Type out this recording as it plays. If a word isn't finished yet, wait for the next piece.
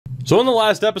So in the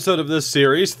last episode of this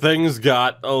series, things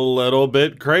got a little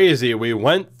bit crazy. We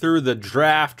went through the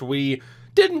draft. We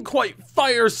didn't quite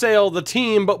fire sale the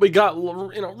team, but we got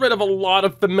rid of a lot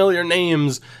of familiar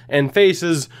names and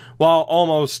faces while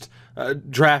almost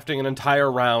drafting an entire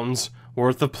round's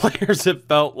worth of players. It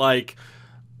felt like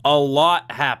a lot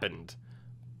happened.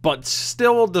 But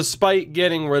still, despite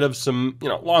getting rid of some,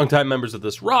 longtime members of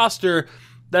this roster,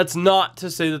 that's not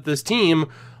to say that this team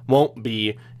won't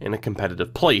be in a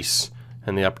competitive place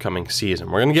in the upcoming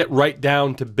season. We're going to get right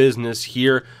down to business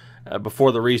here.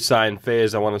 Before the re-sign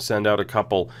phase, I want to send out a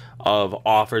couple of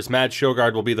offers. Matt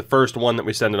Shogard will be the first one that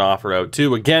we send an offer out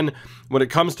to. Again, when it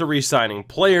comes to re-signing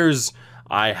players,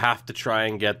 I have to try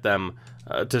and get them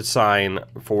to sign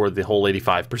for the whole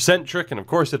 85% trick. And of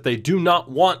course, if they do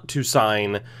not want to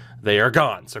sign, they are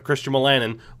gone. So Christian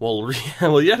Wolanin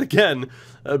will yet again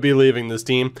be leaving this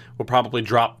team. We'll probably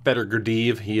drop Fedor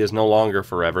Gurdiv. He is no longer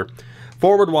forever.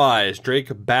 Forward-wise, Drake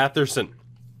Batherson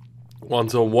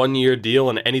wants a one-year deal,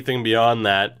 and anything beyond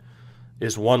that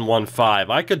is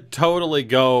 115. I could totally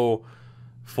go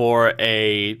for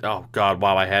a... Oh, God,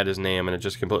 wow, I had his name, and it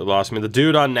just completely lost me. The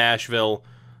dude on Nashville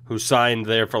who signed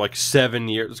there for like 7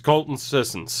 years. Colton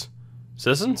Sissons.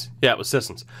 Sissons? Yeah, it was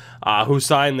Sissons. Who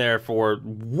signed there for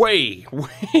way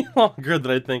longer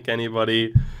than I think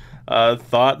anybody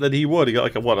thought that he would. He got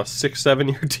like a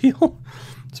 6-7 year deal?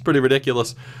 It's pretty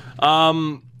ridiculous. I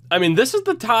mean, this is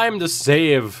the time to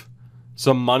save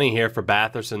some money here for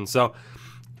Batherson. So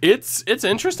it's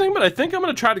interesting, but I think I'm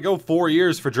going to try to go 4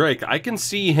 years for Drake. I can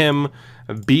see him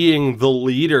being the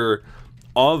leader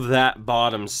of that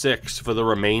bottom six for the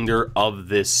remainder of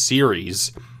this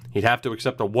series. He'd have to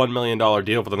accept a $1 million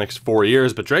deal for the next 4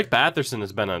 years, but Drake Batherson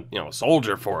has been a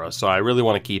soldier for us, so I really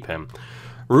want to keep him.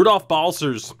 Rudolph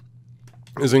Balcers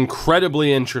is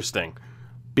incredibly interesting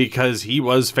because he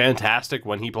was fantastic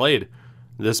when he played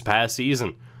this past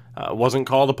season. Wasn't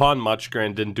called upon much,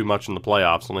 granted didn't do much in the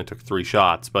playoffs, only took 3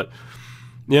 shots, but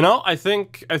I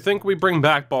think we bring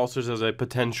back Balcers as a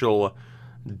potential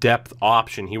depth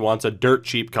option. He wants a dirt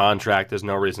cheap contract. There's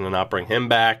no reason to not bring him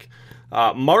back.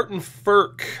 Martin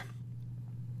Ferk,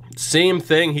 same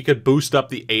thing. He could boost up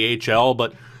the AHL,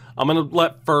 but I'm going to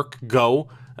let Ferk go,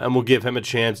 and we'll give him a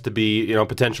chance to be,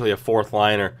 potentially a fourth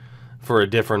liner for a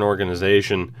different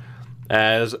organization.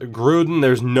 As Gruden,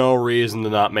 there's no reason to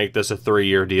not make this a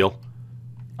 3-year deal.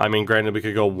 I mean, granted, we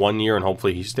could go 1 year, and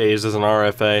hopefully he stays as an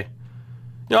RFA.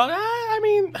 I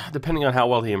mean, depending on how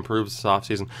well he improves this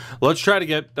offseason. Let's try to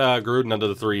get Gruden under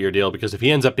the 3-year deal, because if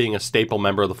he ends up being a staple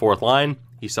member of the fourth line,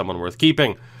 he's someone worth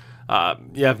keeping.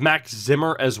 You have Max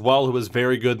Zimmer as well, who is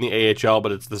very good in the AHL,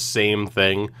 but it's the same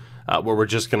thing, where we're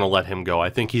just going to let him go. I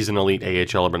think he's an elite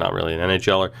AHLer, but not really an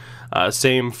NHLer.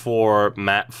 Same for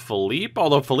Matt Philippe,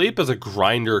 although Philippe as a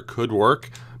grinder could work,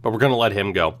 but we're going to let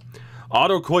him go.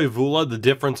 Otto Koivula, the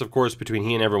difference, of course, between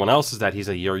he and everyone else is that he's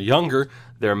a year younger.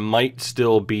 There might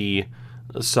still be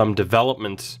some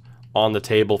development on the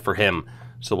table for him,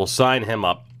 so we'll sign him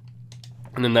up.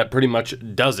 And then that pretty much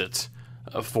does it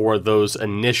for those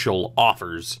initial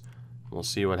offers. We'll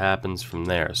see what happens from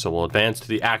there. So we'll advance to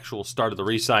the actual start of the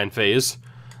re-sign phase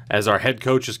as our head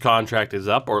coach's contract is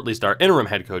up, or at least our interim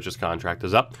head coach's contract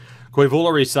is up.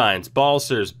 Koivula resigns.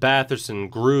 Balcers, Batherson,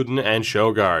 Gruden, and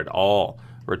Shogard all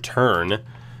return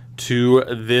to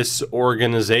this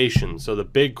organization. So the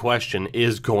big question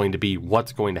is going to be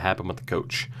what's going to happen with the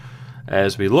coach.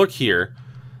 As we look here,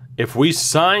 if we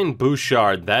sign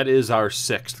Bouchard, that is our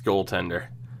 6th goaltender.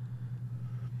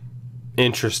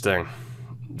 Interesting,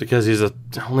 because he's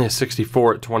only a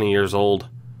 64 at 20 years old.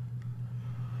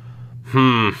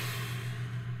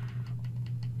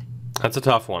 That's a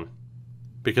tough one,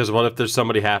 because what if there's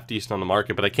somebody half decent on the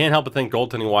market? But I can't help but think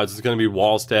goaltending-wise, it's going to be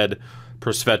Wallstead,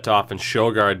 Prosvetov, and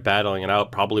Shogard battling it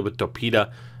out, probably with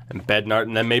Dopita and Bednart,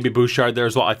 and then maybe Bouchard there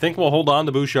as well. I think we'll hold on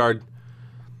to Bouchard.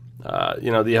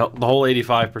 The whole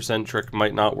 85% trick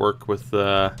might not work with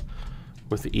the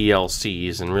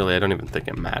ELCs, and really I don't even think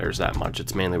it matters that much.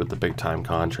 It's mainly with the big-time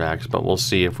contracts, but we'll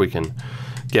see if we can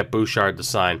get Bouchard to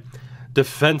sign.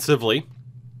 Defensively,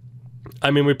 I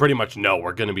mean, we pretty much know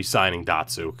we're going to be signing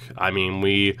Datsuk. I mean,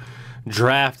 we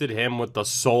drafted him with the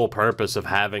sole purpose of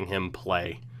having him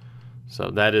play. So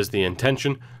that is the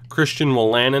intention. Christian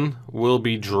Wolanin will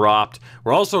be dropped.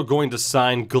 We're also going to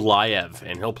sign Gulayev,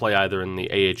 and he'll play either in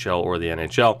the AHL or the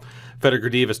NHL. Fedor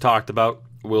Gurdiv, as talked about,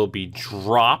 will be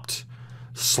dropped.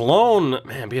 Sloan,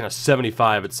 man, being a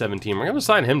 75 at 17, we're going to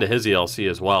sign him to his ELC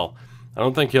as well. I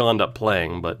don't think he'll end up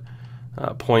playing, but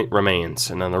point remains.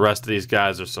 And then the rest of these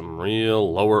guys are some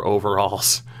real lower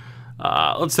overalls.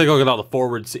 Let's take a look at all the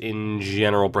forwards in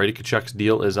general. Brady Tkachuk's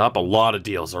deal is up. A lot of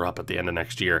deals are up at the end of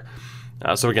next year.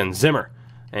 So again, Zimmer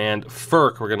and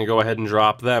Ferk, we're going to go ahead and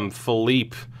drop them.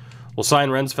 Philippe will sign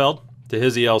Rensfeld to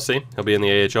his ELC. He'll be in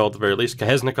the AHL at the very least.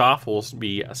 Kahesnikov will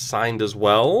be signed as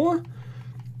well.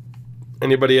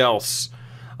 Anybody else?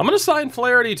 I'm going to sign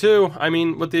Flaherty too. I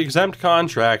mean, with the exempt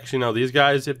contracts, you know, these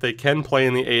guys, if they can play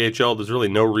in the AHL, there's really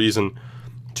no reason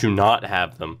to not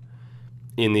have them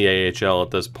in the AHL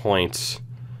at this point.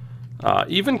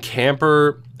 Even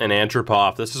Camper and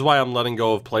Antropov, this is why I'm letting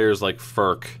go of players like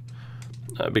Ferk.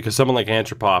 Because someone like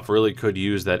Antropov really could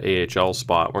use that AHL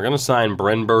spot. We're going to sign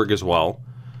Brenberg as well.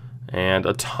 And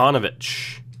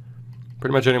Atonovich.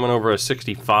 Pretty much anyone over a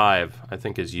 65, I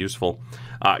think, is useful.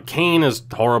 Kane is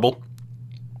horrible.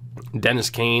 Dennis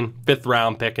Kane, 5th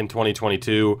round pick in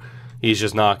 2022. He's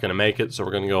just not going to make it, so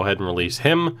we're going to go ahead and release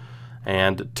him.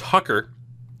 And Tucker.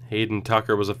 Hayden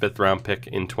Tucker was a 5th round pick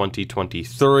in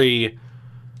 2023.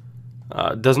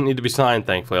 Doesn't need to be signed,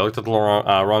 thankfully. I looked at the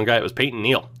wrong guy. It was Peyton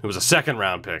Neal, who was a 2nd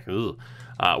round pick.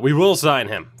 We will sign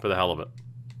him for the hell of it.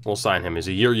 We'll sign him. He's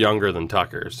a year younger than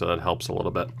Tucker, so that helps a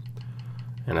little bit.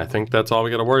 And I think that's all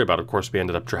we got to worry about. Of course, we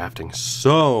ended up drafting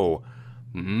so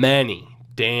many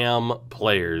damn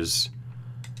players.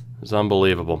 It's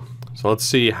unbelievable. So let's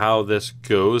see how this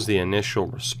goes. The initial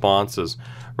responses.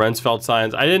 Rensfeld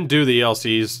signs. I didn't do the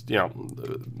ELCs, you know,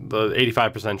 the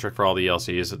 85% trick for all the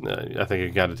ELCs. I think you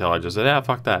got to tell. I just said, yeah,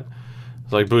 fuck that.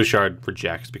 It's like Bouchard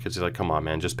rejects because he's like, come on,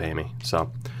 man, just pay me.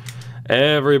 So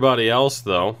everybody else,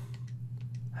 though,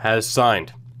 has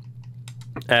signed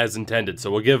as intended.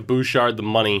 So we'll give Bouchard the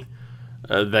money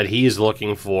that he's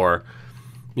looking for.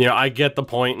 You know, I get the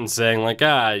point in saying, like,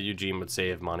 Eugene would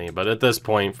save money, but at this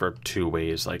point, for 2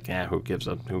 ways, like, who gives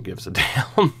a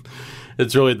damn?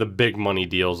 It's really the big money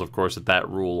deals, of course, that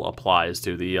rule applies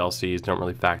to. The ELCs don't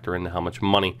really factor into how much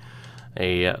money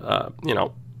a, you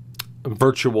know,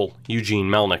 virtual Eugene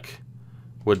Melnick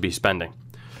would be spending.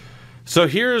 So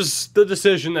here's the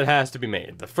decision that has to be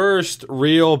made. The first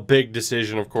real big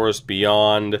decision, of course,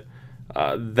 beyond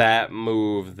that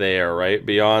move there, right?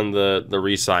 Beyond the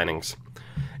re-signings,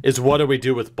 is what do we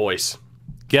do with Boyce?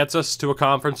 Gets us to a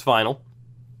conference final.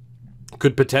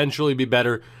 Could potentially be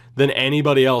better than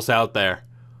anybody else out there.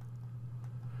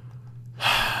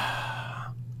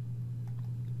 I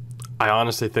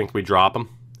honestly think we drop him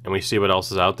and we see what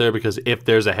else is out there, because if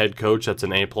there's a head coach that's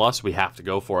an A+, we have to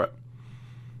go for it.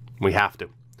 We have to.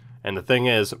 And the thing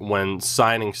is, when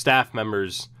signing staff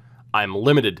members, I'm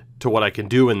limited to what I can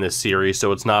do in this series,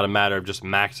 so it's not a matter of just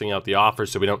maxing out the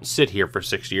offers so we don't sit here for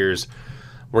 6 years.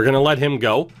 We're going to let him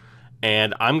go,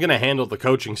 and I'm going to handle the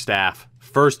coaching staff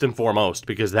first and foremost,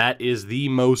 because that is the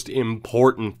most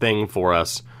important thing for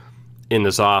us in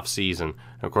this off season.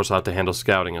 And of course, I'll have to handle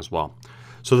scouting as well.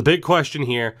 So the big question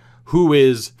here, who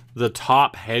is the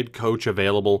top head coach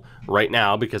available right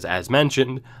now? Because as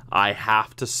mentioned, I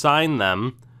have to sign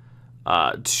them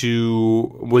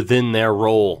to within their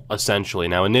role, essentially.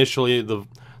 Now, initially, the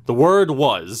word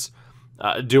was,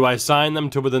 do I sign them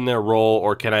to within their role,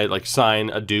 or can I like sign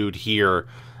a dude here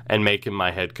and make him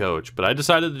my head coach? But I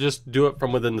decided to just do it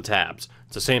from within the tabs.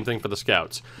 It's the same thing for the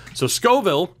scouts. So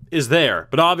Scoville is there,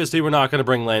 but obviously we're not going to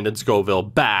bring Landon Scoville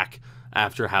back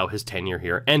after how his tenure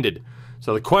here ended.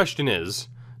 So the question is,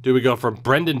 do we go for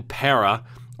Brendan Para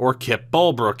or Kip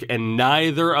Bulbrook? And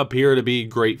neither appear to be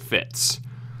great fits.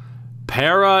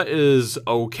 Para is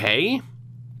okay,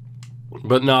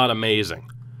 but not amazing.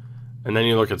 And then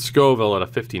you look at Scoville at a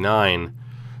 59.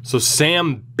 So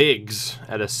Sam Biggs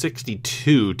at a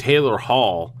 62. Taylor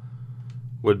Hall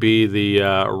would be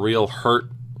the real hurt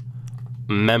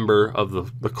member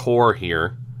of the core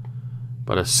here.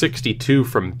 But a 62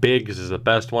 from Biggs is the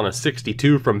best one. A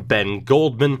 62 from Ben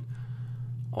Goldman.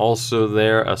 Also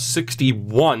there, a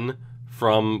 61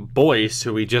 from Boyce,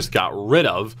 who we just got rid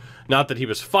of. Not that he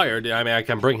was fired. I mean, I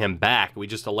can bring him back. We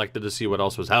just elected to see what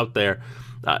else was out there.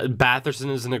 Batherson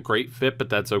isn't a great fit, but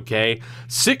that's okay.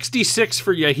 66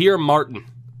 for Yahir Martin.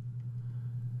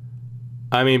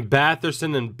 I mean,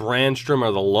 Batherson and Brandstrom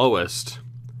are the lowest,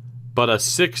 but a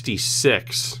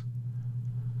 66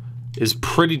 is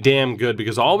pretty damn good,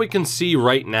 because all we can see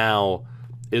right now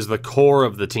is the core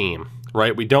of the team,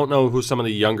 right? We don't know who some of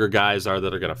the younger guys are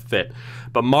that are going to fit.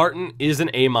 But Martin is an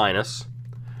A-.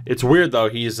 It's weird, though.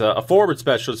 He's a forward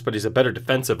specialist, but he's a better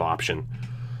defensive option.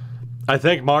 I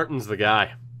think Martin's the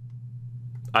guy.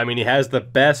 I mean, he has the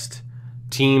best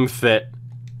team fit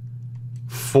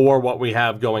for what we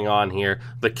have going on here.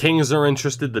 The Kings are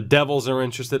interested. The Devils are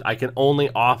interested. I can only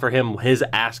offer him his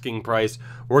asking price.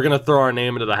 We're going to throw our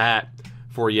name into the hat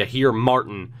for Yahir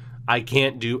Martin. I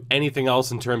can't do anything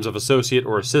else in terms of associate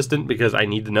or assistant, because I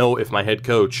need to know if my head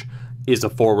coach is a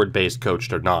forward-based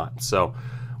coach or not. So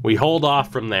we hold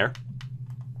off from there.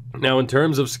 Now, in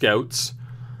terms of scouts,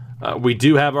 we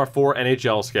do have our 4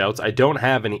 NHL scouts. I don't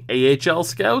have any AHL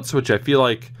scouts, which I feel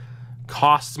like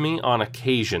costs me on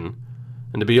occasion.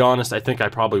 And to be honest, I think I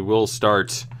probably will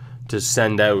start to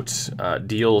send out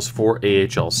deals for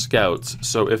AHL scouts.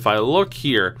 So if I look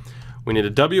here, we need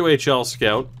a WHL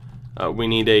scout. We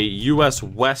need a US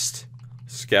West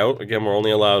scout. Again, we're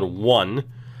only allowed 1.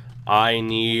 I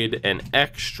need an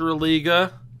Extra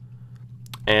Liga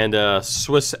and a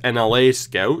Swiss NLA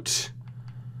scout.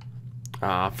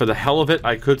 For the hell of it,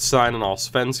 I could sign an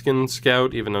Allsvenskan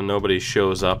scout, even though nobody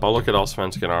shows up. I'll look at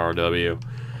Allsvenskan ROW.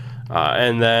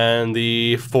 And then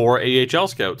the 4 AHL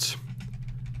scouts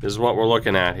is what we're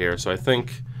looking at here. So I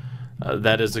think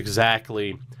that is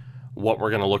exactly what we're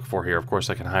going to look for here. Of course,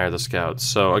 I can hire the scouts.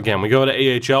 So again, we go to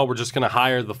AHL. We're just going to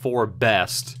hire the 4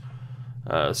 best.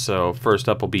 So first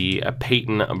up will be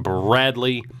Peyton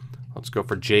Bradley. Let's go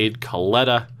for Jade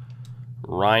Coletta,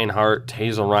 Reinhardt,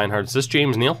 Hazel Reinhardt. Is this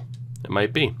James Neal? It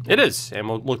might be. It is. And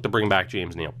we'll look to bring back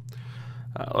James Neal.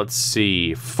 Let's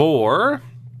see. We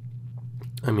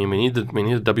need a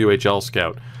WHL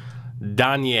scout.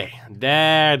 Danye.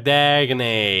 Dagenais.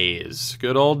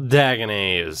 Good old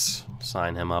Dagenais.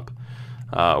 Sign him up.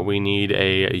 We need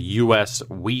a US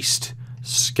West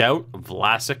scout.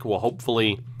 Vlasic will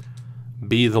hopefully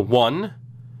be the one.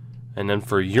 And then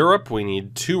for Europe, we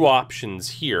need 2 options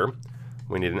here.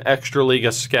 We need an Extra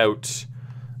Liga scout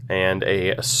and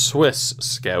a Swiss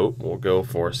scout. We'll go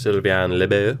for Sylvain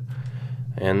Lebeau.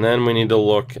 And then we need to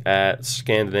look at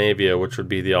Scandinavia, which would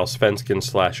be the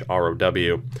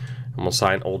Allsvenskan/ROW. And we'll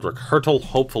sign Ulrich Hertel,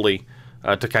 hopefully,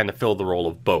 to kind of fill the role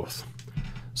of both.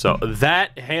 So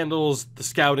that handles the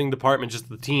scouting department, just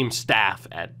the team staff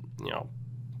at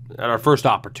our first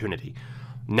opportunity.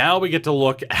 Now we get to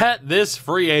look at this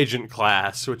free agent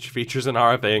class, which features an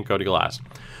RFA and Cody Glass.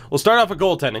 We'll start off with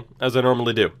goaltending, as I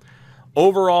normally do.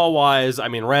 Overall-wise, I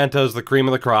mean, Ranta's the cream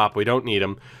of the crop. We don't need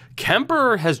him.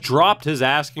 Kemper has dropped his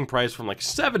asking price from like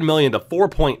 $7 million to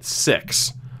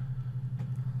 $4.6.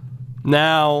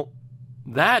 Now,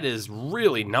 that is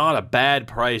really not a bad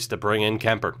price to bring in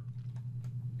Kemper.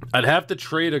 I'd have to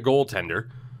trade a goaltender.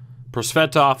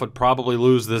 Prosvetov would probably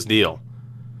lose this deal.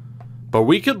 But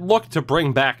we could look to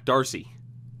bring back Darcy,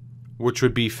 which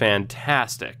would be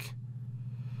fantastic.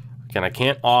 Again, I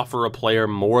can't offer a player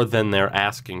more than their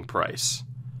asking price.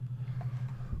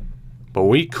 But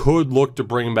we could look to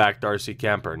bring back Darcy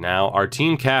Kemper. Now, our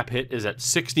team cap hit is at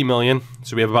 $60 million,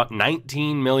 so we have about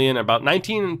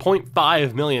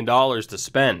 $19.5 million to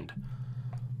spend.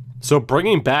 So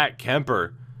bringing back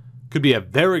Kemper could be a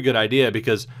very good idea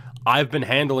because I've been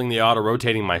handling the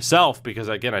auto-rotating myself because,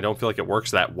 again, I don't feel like it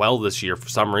works that well this year for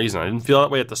some reason. I didn't feel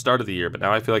that way at the start of the year, but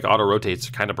now I feel like auto-rotate's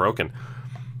kind of broken.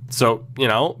 So,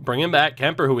 bringing back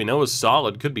Kemper, who we know is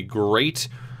solid, could be great.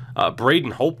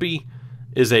 Braden Holtby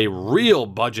is a real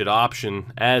budget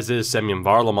option, as is Semyon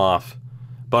Varlamov.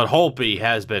 But Holtby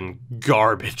has been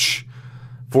garbage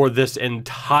for this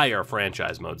entire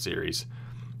franchise mode series.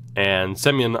 And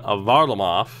Semyon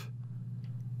Varlamov,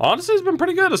 honestly, has been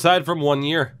pretty good aside from 1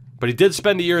 year. But he did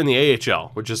spend a year in the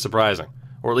AHL, which is surprising.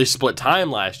 Or at least split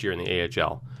time last year in the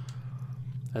AHL.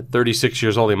 At 36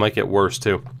 years old, he might get worse,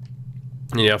 too.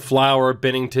 And you have Flower,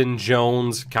 Binnington,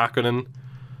 Jones, Kakkonen.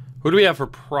 Who do we have for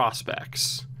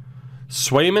prospects?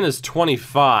 Swayman is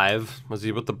 25. Was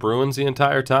he with the Bruins the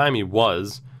entire time? He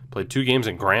was. Played 2 games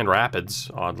in Grand Rapids,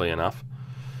 oddly enough.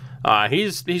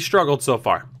 He's struggled so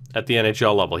far at the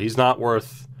NHL level. He's not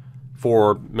worth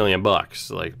 $4 million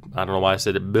bucks. Like, I don't know why I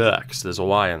said it bucks. There's a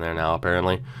Y in there now,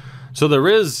 apparently. So there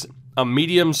is a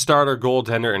medium starter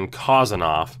goaltender in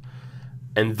Kozanov.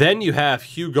 And then you have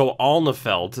Hugo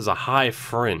Alnefeld as a high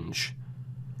fringe.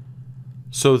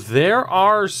 So there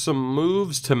are some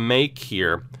moves to make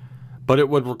here, but it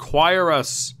would require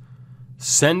us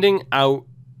sending out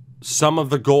some of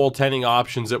the goaltending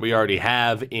options that we already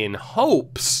have in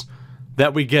hopes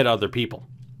that we get other people.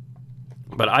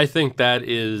 But I think that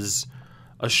is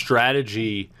a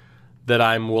strategy that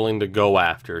I'm willing to go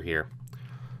after here.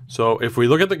 So if we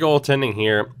look at the goaltending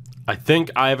here, I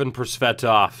think Ivan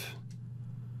Prosvetov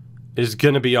is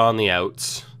going to be on the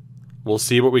outs. We'll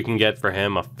see what we can get for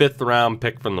him. A 5th round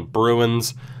pick from the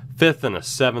Bruins, 5th and a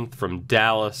 7th from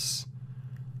Dallas.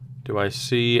 Do I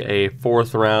see a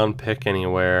 4th round pick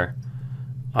anywhere?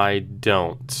 I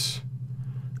don't.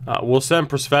 We'll send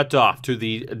Prosvetov to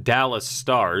the Dallas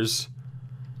Stars.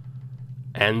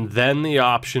 And then the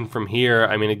option from here,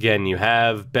 I mean, again, you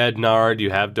have Bednard, you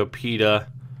have Dopita,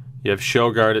 you have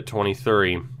Sjogard at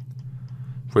 23.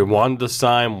 If we wanted to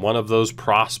sign one of those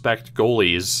prospect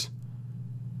goalies,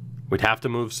 we'd have to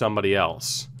move somebody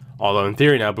else. Although in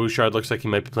theory now, Bouchard looks like he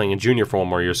might be playing in junior for one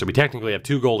more year, so we technically have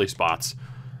 2 goalie spots.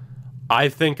 I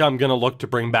think I'm going to look to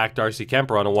bring back Darcy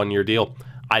Kemper on a 1-year deal.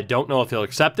 I don't know if he'll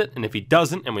accept it, and if he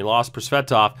doesn't, and we lost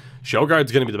Prosvetov,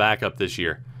 Sjogard's going to be the backup this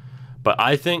year. But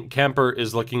I think Kemper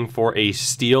is looking for a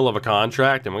steal of a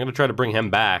contract, and we're going to try to bring him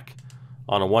back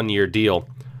on a 1-year deal.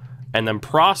 And then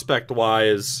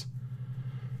prospect-wise,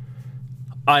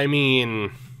 I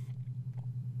mean,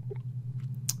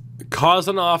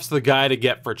 Kozanov's the guy to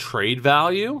get for trade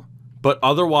value, but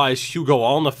otherwise Hugo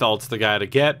Alnefeld's the guy to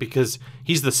get because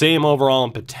he's the same overall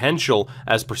in potential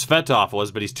as Prosvetov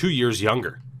was, but he's 2 years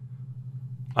younger.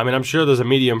 I mean, I'm sure there's a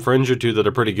medium fringe or two that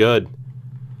are pretty good.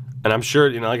 And I'm sure,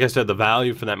 like I said, the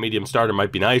value for that medium starter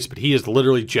might be nice, but he is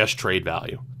literally just trade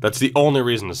value. That's the only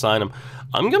reason to sign him.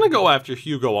 I'm going to go after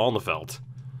Hugo Alnefeld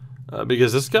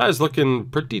because this guy's looking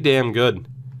pretty damn good.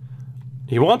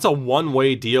 He wants a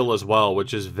one-way deal as well,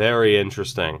 which is very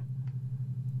interesting.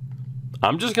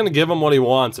 I'm just going to give him what he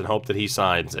wants and hope that he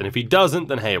signs. And if he doesn't,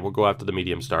 then hey, we'll go after the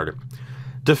medium starter.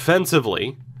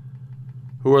 Defensively,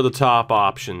 who are the top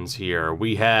options here?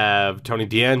 We have Tony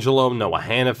DeAngelo, Noah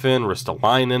Hannafin,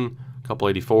 Ristolainen, a couple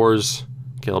 84s,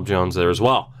 Caleb Jones there as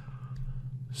well.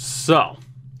 So,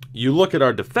 you look at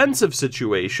our defensive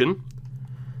situation,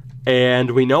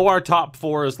 and we know our top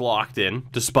 4 is locked in,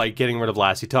 despite getting rid of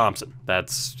Lassie Thompson.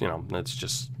 That's, that's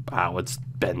just how it's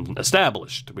been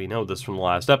established. We know this from the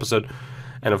last episode.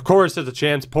 And of course, there's a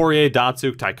chance Poirier,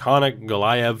 Datsuk, Tychonik,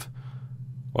 Golayev,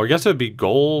 or I guess it would be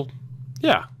Golyayev.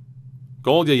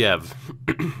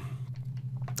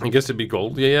 I guess it'd be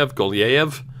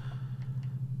Gulyayev.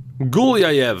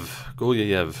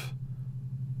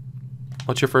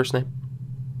 What's your first name?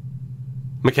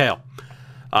 Mikhail.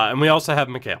 And we also have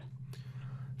Mikhail.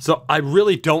 So I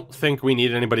really don't think we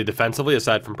need anybody defensively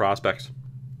aside from prospects.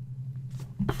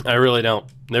 I really don't.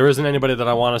 There isn't anybody that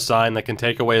I want to sign that can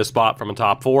take away a spot from a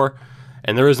top 4,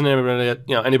 and there isn't anybody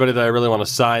that I really want to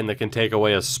sign that can take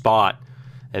away a spot,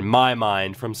 in my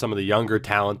mind, from some of the younger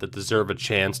talent that deserve a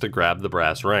chance to grab the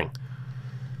brass ring.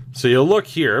 So you look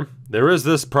here, there is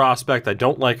this prospect. I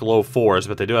don't like low 4s,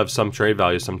 but they do have some trade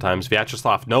value sometimes.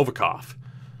 Vyacheslav Novikov,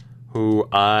 who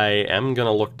I am going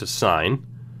to look to sign.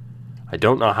 I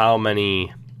don't know how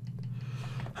many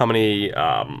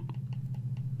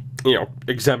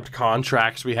exempt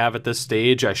contracts we have at this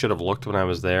stage. I should have looked when I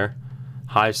was there.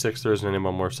 High 6, there isn't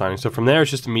anyone more signing. So from there,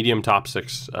 it's just a medium top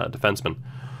 6 defenseman.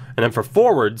 And then for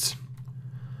forwards,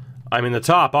 I mean, the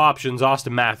top options,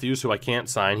 Austin Matthews, who I can't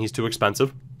sign. He's too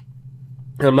expensive.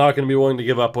 And I'm not going to be willing to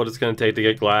give up what it's going to take to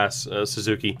get Glass,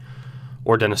 Suzuki,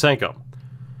 or Denisenko.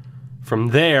 From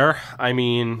there, I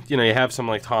mean, you have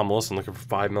someone like Tom Wilson looking for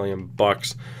 $5 million.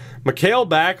 Mikhail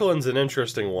Backlund's an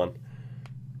interesting one.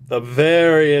 A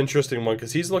very interesting one,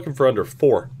 because he's looking for under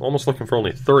 4. Almost looking for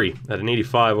only 3 at an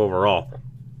 85 overall.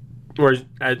 Whereas,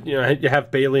 you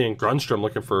have Bailey and Grunstrom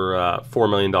looking for $4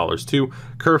 million too.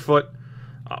 Kerfoot,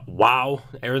 wow.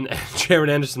 Jared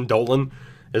Anderson Dolan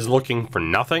is looking for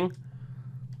nothing.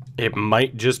 It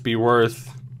might just be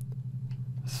worth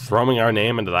throwing our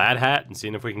name into that hat and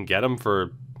seeing if we can get him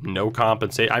for no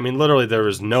compensation. I mean, literally, there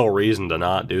is no reason to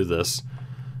not do this.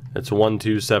 It's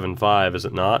 1275, is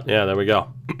it not? Yeah, there we go.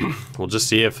 We'll just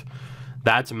see if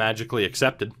that's magically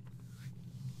accepted.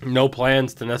 No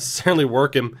plans to necessarily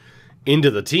work him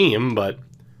into the team, but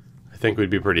I think we'd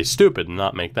be pretty stupid to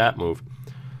not make that move.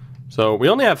 So we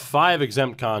only have 5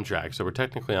 exempt contracts, so we're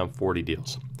technically on 40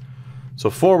 deals. So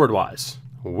forward-wise,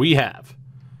 we have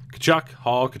Kachuk,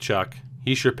 Hall, Kachuk,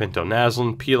 Hischier, Pinto,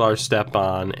 Naslin, Pilar,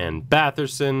 Stepan, and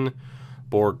Batherson,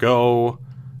 Bourgault,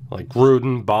 like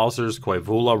Gruden, Balsers,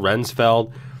 Koivula,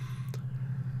 Rensfeld.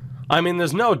 I mean,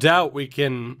 there's no doubt we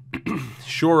can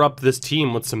shore up this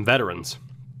team with some veterans.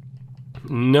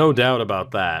 No doubt about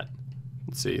that.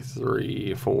 Let's see,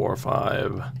 3, 4,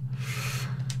 5.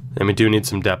 And we do need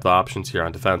some depth options here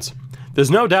on defense.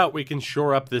 There's no doubt we can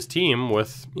shore up this team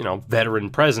with, veteran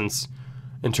presence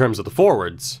in terms of the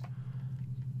forwards.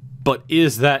 But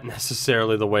is that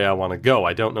necessarily the way I want to go?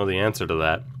 I don't know the answer to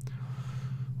that.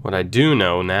 What I do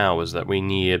know now is that we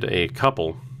need a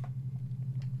couple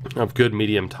of good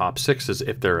medium top 6s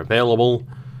if they're available.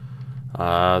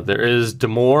 There is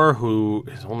Demore, who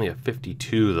is only a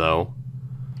 52, though.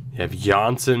 You have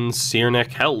Janssen,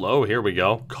 Ciernik. Hello, here we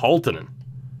go. Kaltonen.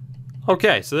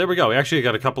 Okay, so there we go. We actually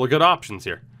got a couple of good options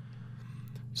here.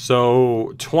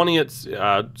 So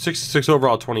 66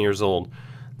 overall, 20 years old.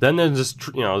 Then there's this,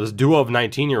 this duo of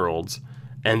 19-year-olds,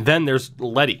 and then there's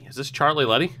Leddy. Is this Charlie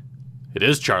Leddy? It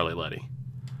is Charlie Leddy.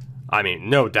 I mean,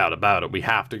 no doubt about it. We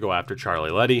have to go after Charlie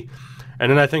Leddy.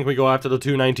 And then I think we go after the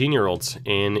 2 19-year-olds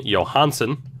in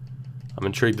Johansson, I'm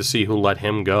intrigued to see who let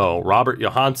him go. Robert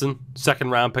Johansson,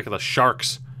 second-round pick of the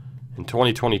Sharks in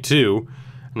 2022.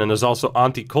 And then there's also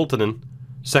Antti Kultanen,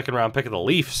 second-round pick of the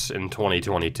Leafs in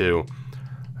 2022.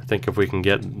 I think if we can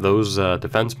get those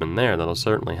defensemen there, that'll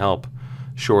certainly help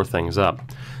shore things up.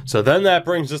 So then that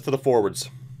brings us to the forwards.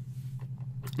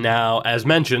 Now, as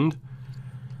mentioned,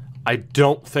 I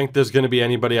don't think there's going to be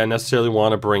anybody I necessarily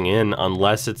want to bring in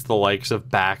unless it's the likes of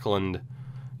Backlund.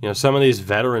 You know, some of these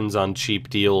veterans on cheap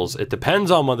deals. It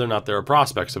depends on whether or not there are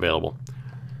prospects available.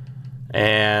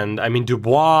 And, I mean,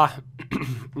 Dubois,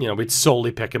 you know, we'd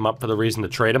solely pick him up for the reason to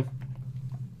trade him.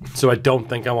 So I don't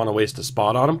think I want to waste a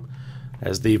spot on him.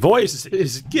 As the voice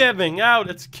is giving out,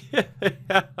 it's giving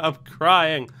out. I'm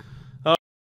crying. Oh.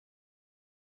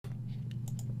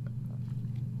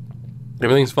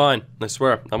 Everything's fine. I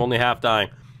swear. I'm only half dying.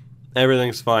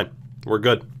 Everything's fine. We're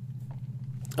good.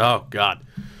 Oh, God.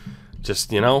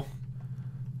 Just, you know,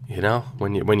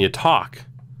 when you talk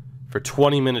for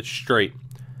 20 minutes straight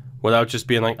without just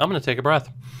being like, I'm going to take a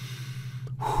breath.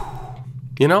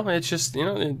 You know, it's just, you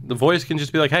know, the voice can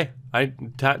just be like, hey,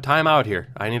 time out here.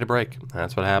 I need a break.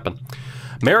 That's what happened.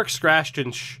 Marek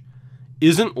Strastinch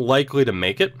isn't likely to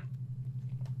make it,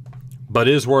 but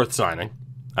is worth signing,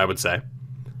 I would say.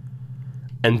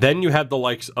 And then you have the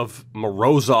likes of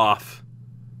Morozov,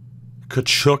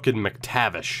 Tkachuk, and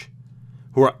McTavish,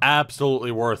 who are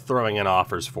absolutely worth throwing in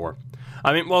offers for.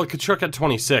 I mean, well, Tkachuk at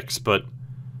 26, but...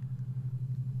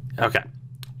 Okay.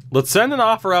 Let's send an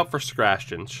offer out for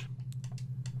Strastinch.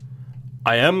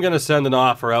 I am going to send an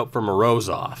offer out for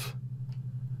Morozov.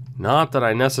 Not that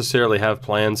I necessarily have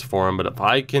plans for him, but if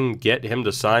I can get him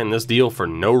to sign this deal for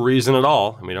no reason at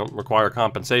all, and we don't require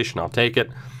compensation, I'll take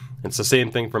it. It's the same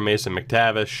thing for Mason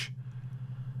McTavish.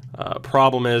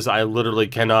 Problem is, I literally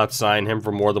cannot sign him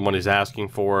for more than what he's asking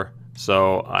for,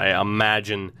 so I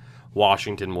imagine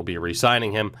Washington will be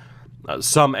re-signing him.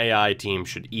 Some AI team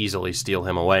should easily steal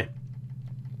him away.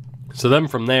 So then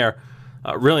from there,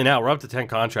 really now we're up to 10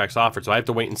 contracts offered, so I have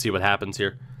to wait and see what happens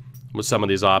here with some of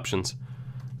these options.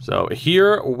 So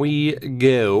here we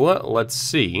go. Let's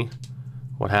see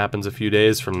what happens a few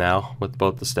days from now with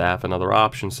both the staff and other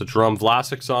options. So Jerome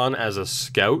Vlasic's on as a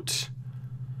scout.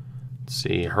 Let's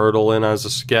see, Hurdle in as a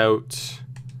scout.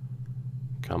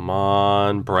 Come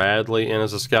on, Bradley in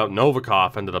as a scout.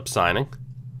 Novikov ended up signing.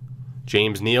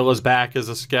 James Neal is back as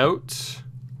a scout.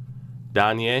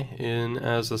 Danye in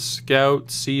as a scout.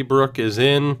 Seabrook is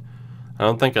in. I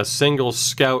don't think a single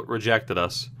scout rejected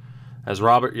us. As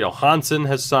Robert Johansson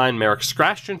has signed. Marek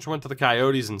Strastinch went to the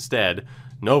Coyotes instead.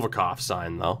 Novikov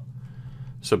signed, though.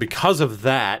 So because of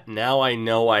that, now I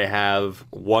know I have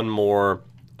one more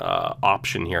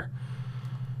option here.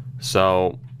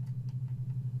 So,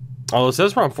 although it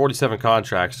says we're on 47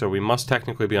 contracts, so we must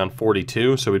technically be on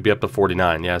 42, so we'd be up to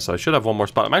 49. Yeah, so I should have one more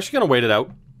spot. I'm actually going to wait it out.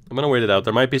 I'm going to wait it out.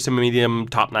 There might be some medium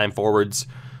top 9 forwards.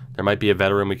 There might be a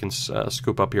veteran we can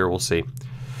scoop up here. We'll see.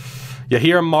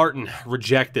 Yahir Martin,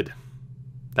 rejected.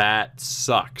 That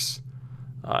sucks.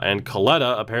 And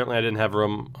Coletta, apparently I didn't have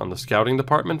room on the scouting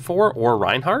department for, or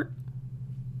Reinhardt.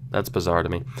 That's bizarre to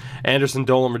me. Anderson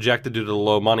Dolan rejected due to the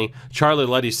low money. Charlie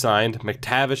Leddy signed.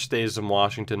 McTavish stays in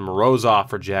Washington. Morozov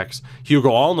rejects. Hugo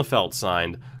Alnefeld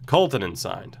signed. Kultanen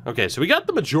signed. Okay, so we got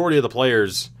the majority of the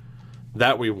players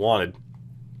that we wanted.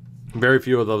 Very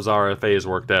few of those RFAs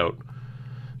worked out.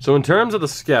 So in terms of the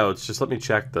scouts, just let me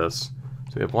check this.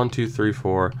 So we have 1, 2, 3,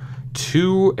 4...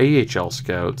 2 AHL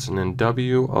scouts, and then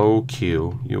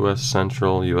WOQ, U.S.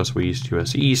 Central, U.S. West,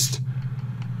 U.S. East.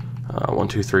 1,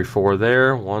 2, 3, 4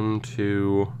 there. 1,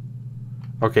 2...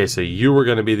 Okay, so you were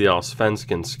going to be the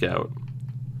Allsvenskan scout.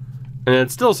 And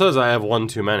it still says I have 1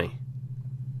 too many.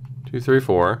 2, 3,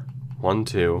 4. 1,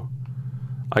 2.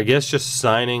 I guess just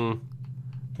signing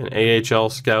an AHL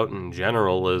scout in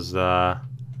general is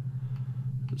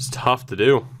tough to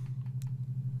do.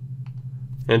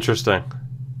 Interesting.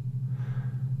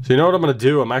 So you know what I'm going to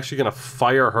do? I'm actually going to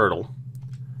fire Hurdle.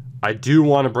 I do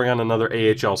want to bring on another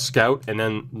AHL scout, and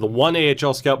then the one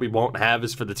AHL scout we won't have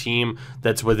is for the team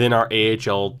that's within our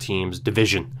AHL team's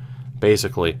division,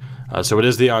 basically. So it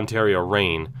is the Ontario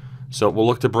Reign. So we'll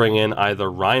look to bring in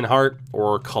either Reinhardt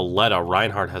or Coletta.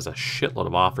 Reinhardt has a shitload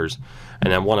of offers,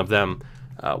 and then one of them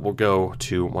will go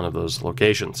to one of those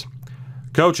locations.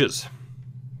 Coaches.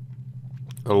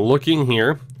 Looking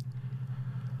here.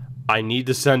 I need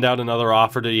to send out another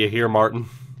offer to Yahir Martin.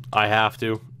 I have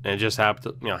to, and just have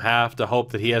to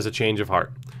hope that he has a change of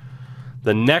heart.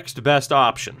 The next best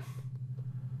option,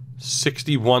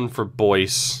 61 for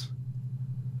Boyce.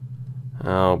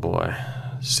 Oh boy,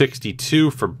 62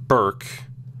 for Burke,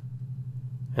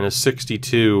 and a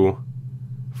 62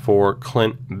 for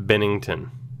Clint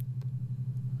Bennington.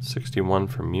 61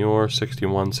 for Muir,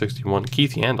 61, 61.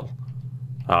 Keith Yandel.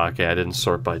 Okay, I didn't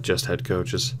sort by just head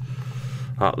coaches.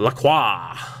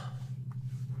 Lacroix.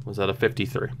 Was that a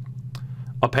 53?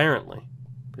 Apparently.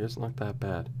 He doesn't look that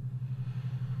bad.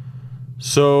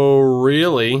 So,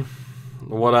 really,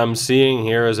 what I'm seeing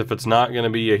here is if it's not going to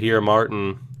be Yahir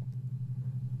Martin,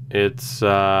 it's,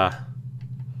 oh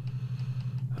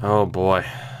boy.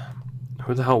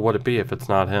 Who the hell would it be if it's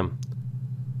not him?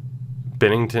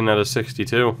 Binnington at a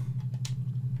 62.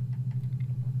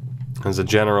 As a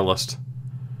generalist.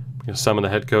 Because some of the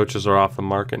head coaches are off the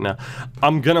market now.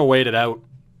 I'm going to wait it out.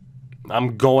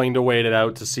 I'm going to wait it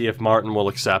out to see if Martin will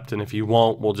accept. And if he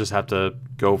won't, we'll just have to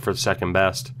go for second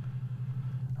best.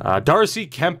 Darcy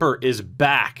Kemper is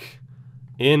back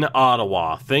in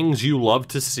Ottawa. Things you love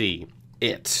to see.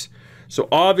 So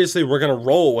obviously we're going to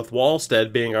roll with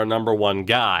Wallstead being our #1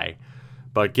 guy.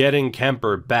 But getting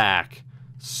Kemper back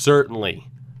certainly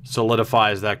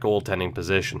solidifies that goaltending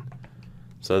position.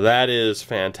 So that is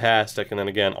fantastic. And then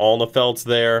again, Alnefeld's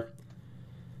there.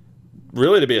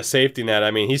 Really to be a safety net.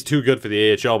 I mean, he's too good for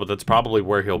the AHL, but that's probably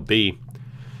where he'll be.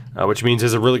 Which means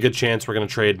there's a really good chance we're going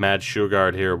to trade Matt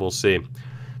Shugard here. We'll see.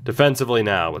 Defensively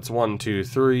now, it's 1, 2,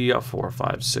 3, 4,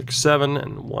 5, 6, 7,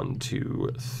 and 1,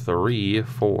 2, 3,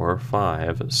 4,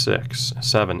 5, 6,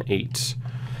 7, 8,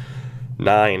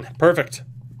 9. Perfect.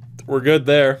 We're good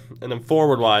there. And then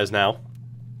forward-wise now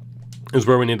is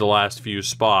where we need the last few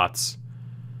spots.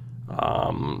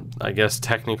 I guess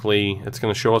technically it's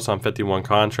going to show us on 51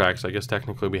 contracts. I guess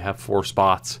technically we have 4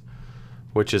 spots,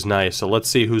 which is nice. So let's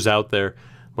see who's out there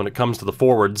when it comes to the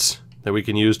forwards that we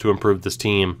can use to improve this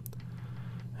team.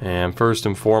 And first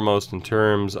and foremost, in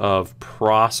terms of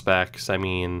prospects, I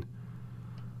mean,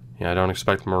 yeah, I don't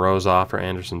expect Morozov or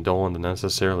Anderson Dolan to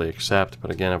necessarily accept.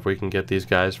 But again, if we can get these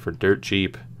guys for dirt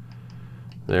cheap,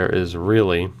 there is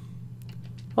really...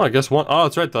 Oh, I guess one... Oh,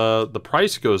 that's right. The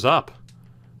price goes up.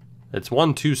 It's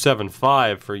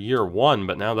 1,275 for year 1,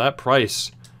 but now that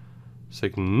price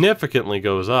significantly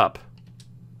goes up.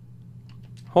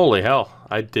 Holy hell.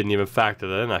 I didn't even factor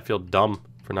that in. I feel dumb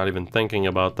for not even thinking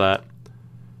about that.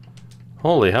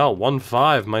 Holy hell,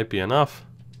 1.5 might be enough.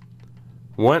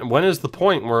 When is the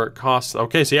point where it costs...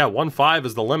 Okay, so yeah, 1.5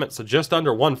 is the limit, so just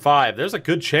under 1.5. There's a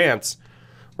good chance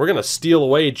we're going to steal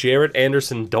away Jarrett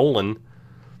Anderson Dolan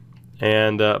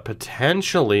and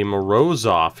potentially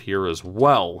Morozov here as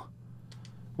well,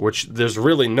 which there's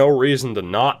really no reason to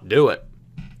not do it.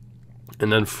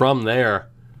 And then from there,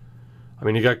 I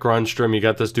mean, you got Grunstrom, you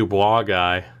got this Dubois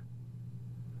guy.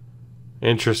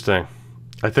 Interesting.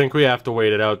 I think we have to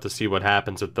wait it out to see what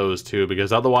happens with those two,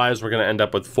 because otherwise we're going to end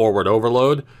up with forward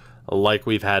overload like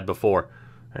we've had before.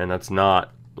 And that's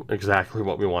not exactly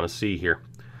what we want to see here.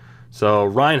 So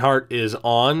Reinhardt is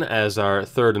on as our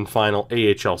third and final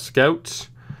AHL scout.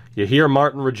 You hear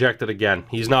Martin rejected again.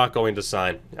 He's not going to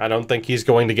sign. I don't think he's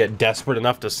going to get desperate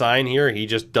enough to sign here. He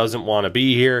just doesn't want to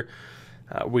be here.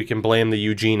 We can blame the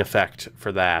Eugene effect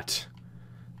for that.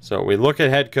 So we look at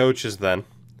head coaches then.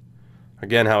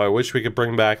 Again, how I wish we could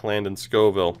bring back Landon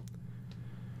Scoville.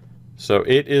 So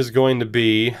it is going to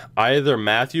be either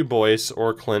Matthew Boyce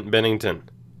or Clint Binnington.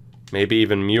 Maybe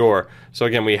even Muir. So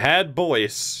again, we had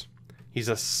Boyce. He's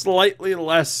a slightly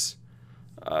less,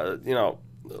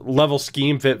 level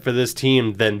scheme fit for this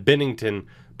team than Binnington,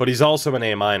 but he's also an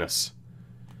A-.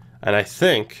 And I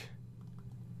think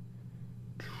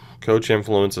coach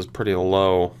influence is pretty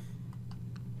low.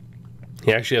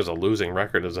 He actually has a losing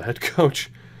record as a head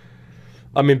coach.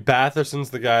 I mean, Batherson's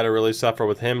the guy to really suffer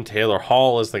with him. Taylor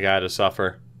Hall is the guy to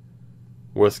suffer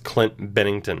with Clint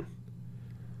Binnington.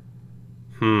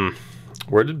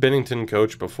 Where did Binnington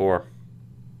coach before?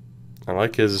 I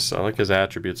like his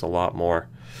attributes a lot more.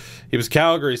 He was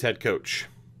Calgary's head coach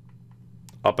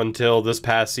up until this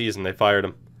past season. They fired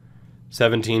him.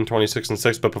 17, 26, and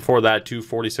 6, but before that, 2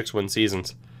 46-win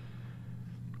seasons.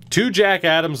 2 Jack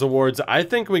Adams awards. I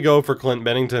think we go for Clint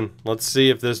Binnington. Let's see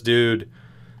if this dude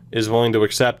is willing to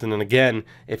accept, and then again,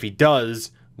 if he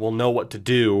does, we'll know what to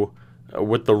do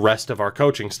with the rest of our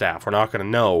coaching staff. We're not going to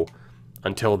know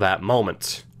until that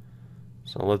moment.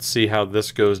 So let's see how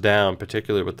this goes down,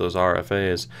 particularly with those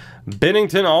RFAs.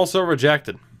 Binnington also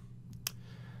rejected.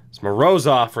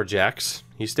 Morozov rejects.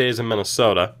 He stays in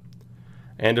Minnesota.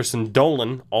 Anderson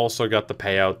Dolan also got the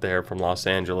payout there from Los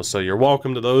Angeles. So you're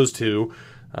welcome to those two.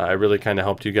 I really kind of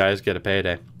helped you guys get a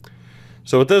payday.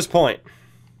 So at this point,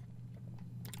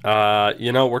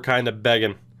 we're kind of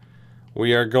begging.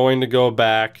 We are going to go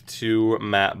back to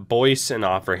Matt Boyce and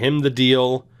offer him the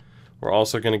deal. We're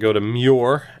also going to go to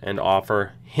Muir and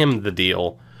offer him the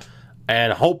deal.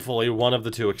 And hopefully one of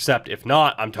the two accept. If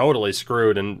not, I'm totally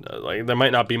screwed, and like there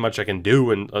might not be much I can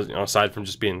do, and aside from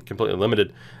just being completely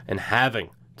limited and having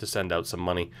to send out some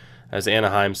money, as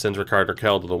Anaheim sends Rickard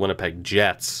Rakell to the Winnipeg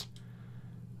Jets.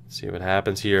 Let's see what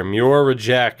happens here. Muir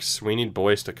rejects. We need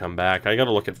Boyce to come back. I got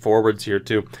to look at forwards here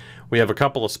too. We have a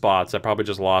couple of spots. I probably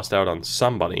just lost out on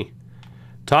somebody.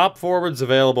 Top forwards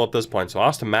available at this point. So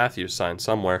Austin Matthews signed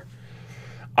somewhere.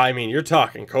 I mean, you're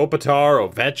talking Kopitar,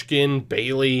 Ovechkin,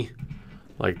 Bailey.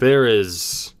 Like, there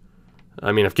is...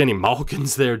 I mean, Evgeny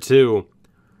Malkin's there, too.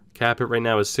 Cap hit right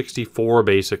now is 64,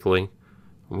 basically.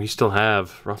 We still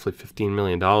have roughly $15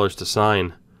 million to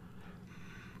sign.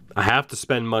 I have to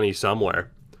spend money somewhere.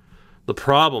 The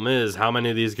problem is, how many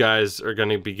of these guys are going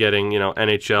to be getting,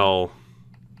 NHL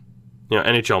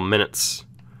minutes?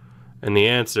 And the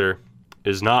answer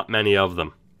is not many of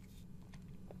them.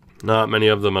 Not many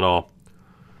of them at all.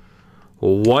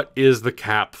 What is the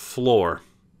cap floor?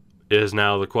 Is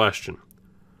now the question.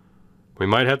 We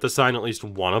might have to sign at least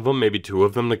one of them, maybe two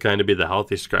of them, to kind of be the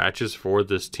healthy scratches for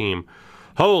this team.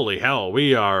 Holy hell,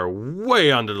 we are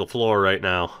way under the floor right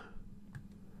now.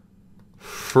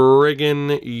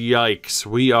 Friggin' yikes.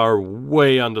 We are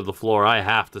way under the floor. I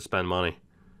have to spend money.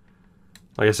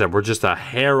 Like I said, we're just a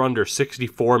hair under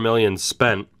 64 million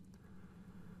spent.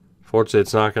 Fortunately,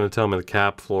 it's not going to tell me the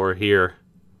cap floor here.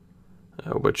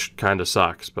 Which kind of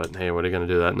sucks, but hey, what are you going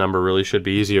to do? That number really should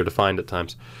be easier to find at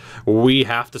times. We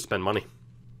have to spend money.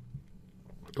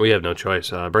 We have no choice.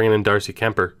 Bringing in Darcy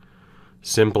Kemper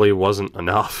simply wasn't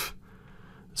enough.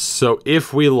 So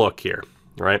if we look here,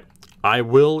 right, I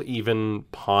will even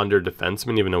ponder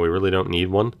defenseman, even though we really don't need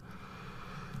one.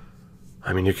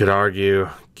 I mean, you could argue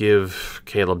give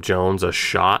Caleb Jones a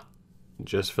shot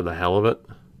just for the hell of it.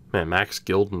 Man, Max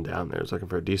Gilden down there is looking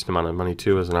for a decent amount of money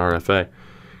too as an RFA.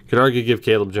 Could argue give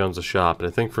Caleb Jones a shot, but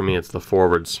I think for me it's the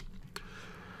forwards.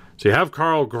 So you have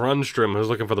Carl Grundstrom, who's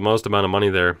looking for the most amount of money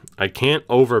there. I can't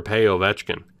overpay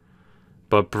Ovechkin,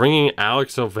 but bringing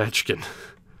Alex Ovechkin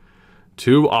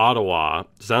to Ottawa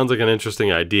sounds like an interesting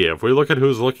idea. If we look at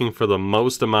who's looking for the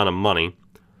most amount of money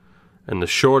and the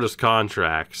shortest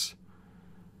contracts,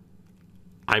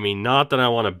 I mean, not that I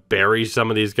want to bury some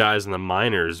of these guys in the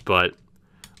minors, but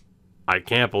I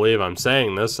can't believe I'm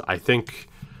saying this. I think...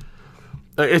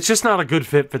 it's just not a good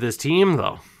fit for this team,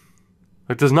 though.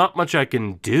 Like, there's not much I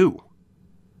can do.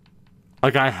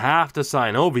 Like, I have to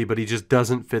sign Ovi, but he just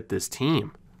doesn't fit this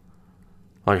team.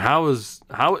 Like,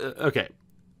 okay,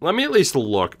 let me at least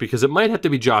look, because it might have to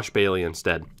be Josh Bailey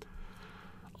instead.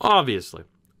 Obviously,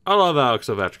 I love Alex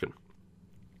Ovechkin.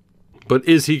 But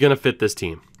is he going to fit this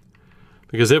team?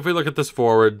 Because if we look at this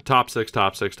forward, top 6,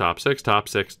 top 6, top 6, top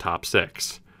 6, top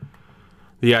 6.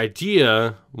 The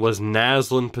idea was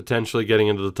Naslund potentially getting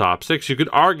into the top 6. You could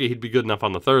argue he'd be good enough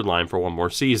on the third line for one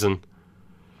more season.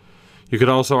 You could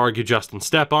also argue Justin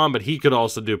Stepan, but he could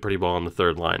also do pretty well on the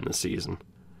third line this season.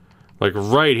 Like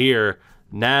right here,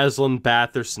 Naslund,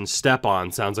 Batherson,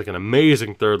 Stepan sounds like an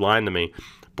amazing third line to me.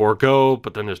 Bourgault,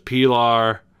 but then there's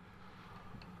Pilar.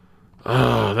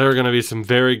 Oh, there are going to be some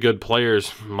very good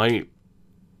players. Might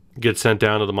get sent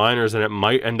down to the minors, and it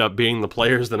might end up being the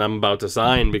players that I'm about to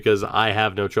sign because I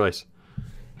have no choice.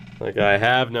 Like, I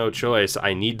have no choice.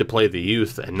 I need to play the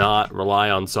youth and not rely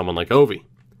on someone like Ovi.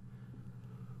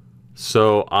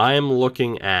 So I'm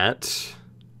looking at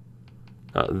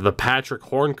the Patrick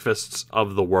Hornqvists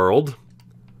of the world,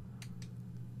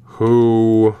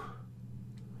 who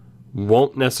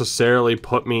won't necessarily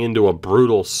put me into a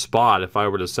brutal spot if I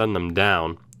were to send them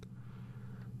down.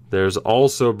 There's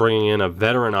also bringing in a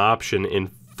veteran option in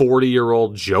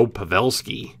 40-year-old Joe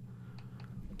Pavelski.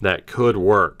 That could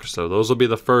work. So those will be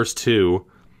the first two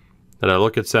that I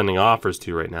look at sending offers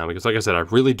to right now. Because like I said, I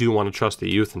really do want to trust the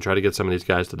youth and try to get some of these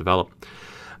guys to develop.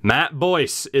 Matt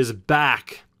Boyce is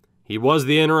back. He was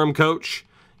the interim coach.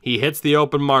 He hits the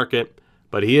open market.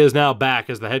 But he is now back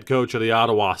as the head coach of the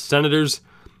Ottawa Senators.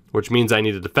 Which means I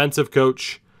need a defensive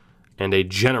coach and a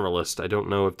generalist. I don't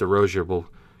know if DeRozier will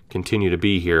continue to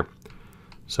be here.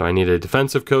 So I need a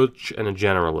defensive coach and a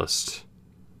generalist.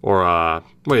 Or,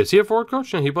 wait, is he a forward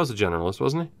coach? No, he was a generalist,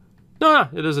 wasn't he? No,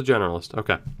 it is a generalist.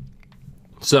 Okay.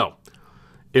 So,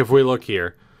 if we look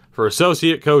here, for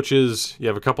associate coaches, you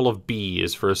have a couple of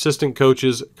B's. For assistant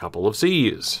coaches, a couple of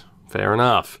C's. Fair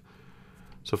enough.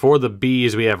 So for the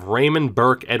B's, we have Raymond,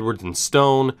 Burke, Edwards, and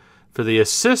Stone. For the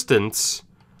assistants,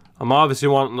 I'm obviously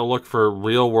wanting to look for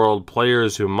real-world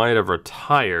players who might have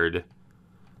retired.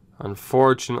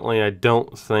 Unfortunately, I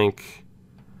don't think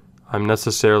I'm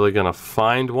necessarily going to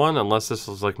find one, unless this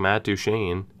is like Matt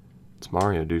Duchene. It's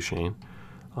Mario Duchene.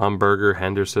 Umberger,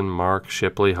 Henderson, Mark,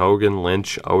 Shipley, Hogan,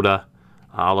 Lynch, Oda,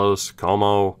 Alos,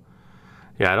 Como.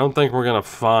 Yeah, I don't think we're going to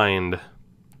find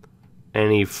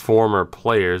any former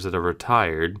players that have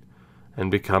retired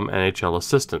and become NHL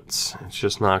assistants. It's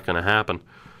just not going to happen.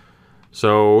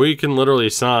 So we can literally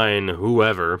sign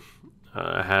whoever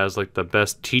has like the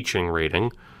best teaching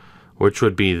rating, which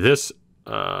would be this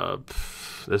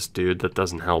this dude that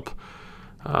doesn't help.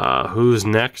 Who's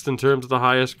next in terms of the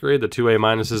highest grade? The 2A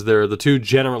minuses there, the two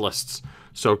generalists.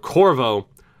 So Corvo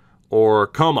or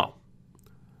Como.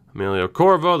 Emilio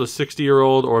Corvo, the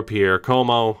 60-year-old, or Pierre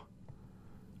Como.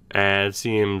 And it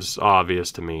seems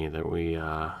obvious to me that we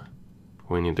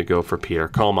need to go for Pierre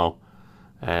Como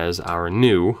as our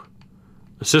new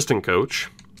assistant coach,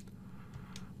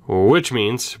 which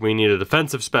means we need a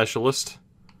defensive specialist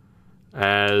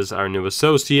as our new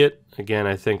associate. Again,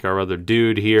 I think our other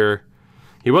dude here,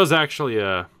 he was actually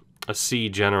a C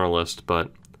generalist,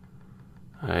 but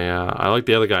I like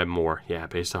the other guy more. Yeah,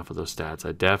 based off of those stats,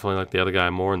 I definitely like the other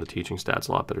guy more, and the teaching stats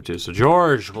a lot better too. So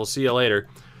George, we'll see you later.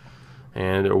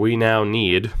 And we now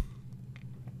need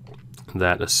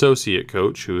that associate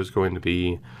coach who is going to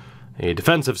be a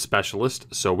defensive specialist.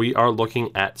 So we are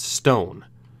looking at Stone.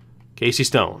 Casey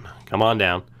Stone. Come on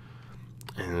down.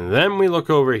 And then we look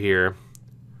over here,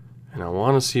 and I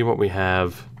want to see what we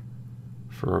have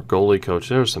for a goalie coach.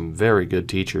 There are some very good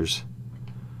teachers.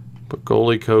 But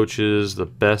goalie coaches, the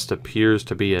best appears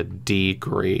to be a D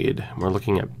grade. We're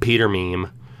looking at Peter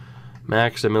Meme.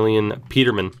 Maximilian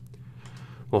Peterman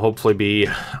will hopefully be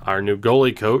our new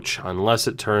goalie coach, unless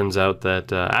it turns out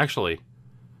that, actually,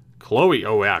 Chloe,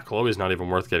 oh yeah, Chloe's not even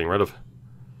worth getting rid of.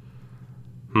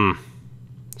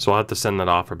 So I'll have to send that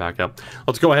offer back up.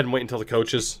 Let's go ahead and wait until the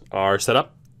coaches are set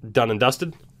up, done and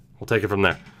dusted. We'll take it from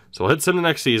there. So we'll hit sim the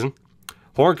next season.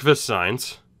 Hornqvist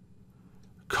signs.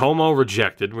 Como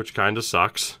rejected, which kind of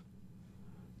sucks.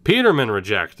 Peterman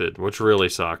rejected, which really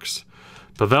sucks.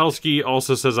 Pavelski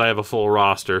also says I have a full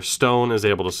roster. Stone is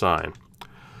able to sign.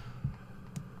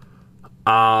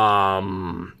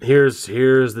 Here's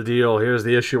the deal. Here's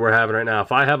the issue we're having right now.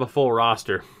 If I have a full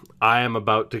roster, I am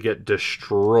about to get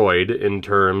destroyed in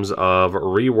terms of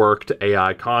reworked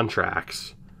AI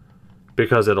contracts,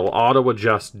 because it'll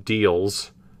auto-adjust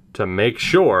deals to make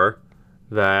sure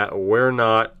that we're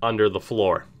not under the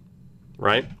floor,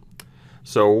 right?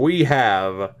 So we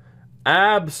have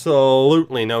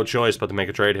absolutely no choice but to make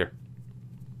a trade here.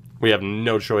 We have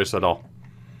no choice at all.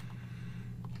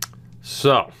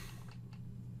 So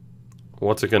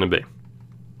what's it going to be?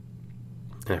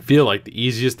 And I feel like the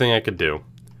easiest thing I could do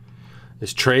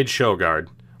is trade Shogard,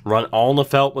 run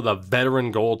Alnefelt with a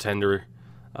veteran goaltender,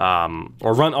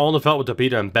 or run Alnefelt with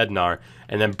Tapita and Bednar,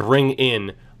 and then bring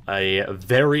in a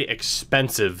very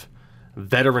expensive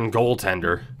veteran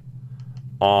goaltender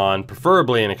on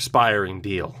preferably an expiring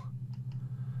deal.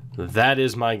 That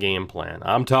is my game plan.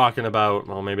 I'm talking about,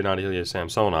 well, maybe not Ilya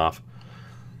Samsonov.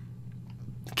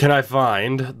 Can I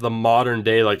find the modern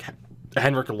day, like,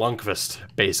 Henrik Lundqvist,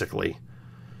 basically,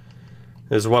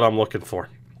 is what I'm looking for.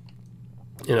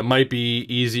 And it might be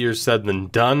easier said than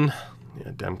done.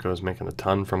 Yeah, Demko's making a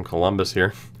ton from Columbus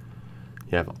here.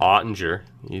 You have Ottinger.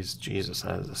 He's, Jesus,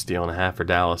 that is a steal and a half for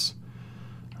Dallas.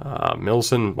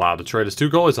 Milson, wow, Detroit has two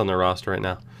goalies on their roster right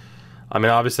now. I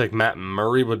mean, obviously, like, Matt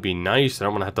Murray would be nice. I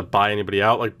don't want to have to buy anybody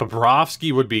out. Like,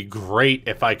 Bobrovsky would be great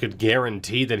if I could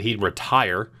guarantee that he'd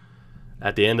retire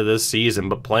at the end of this season.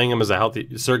 But playing him as a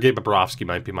healthy... Sergei Bobrovsky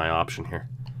might be my option here.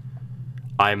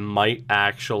 I might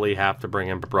actually have to bring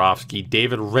in Bobrovsky.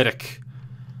 David Riddick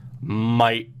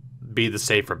might be the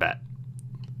safer bet.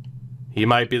 He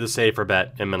might be the safer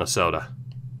bet in Minnesota.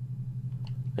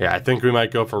 Yeah, I think we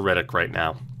might go for Riddick right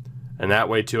now. And that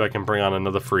way, too, I can bring on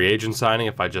another free agent signing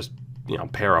if I just, you know,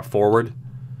 pair a forward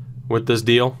with this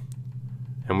deal.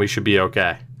 And we should be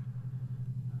okay.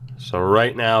 So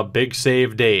right now, Big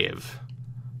Save Dave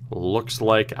looks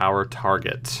like our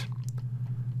target.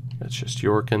 That's just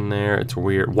York in there. It's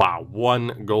weird. Wow,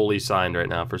 one goalie signed right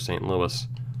now for St. Louis.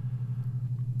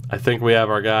 I think we have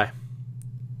our guy.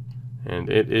 And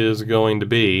it is going to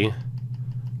be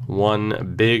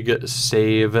one Big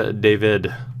Save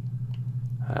David.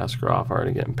 Askarov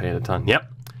already getting paid a ton. Yep.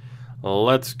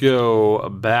 Let's go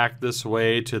back this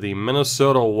way to the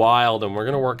Minnesota Wild, and we're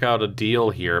going to work out a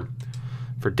deal here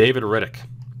for David Riddick.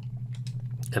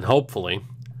 And hopefully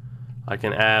I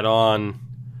can add on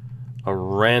a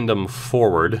random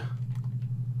forward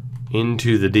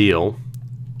into the deal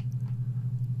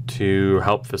to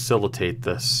help facilitate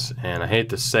this. And I hate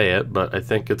to say it, but I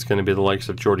think it's going to be the likes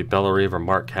of Jordy Bellerive or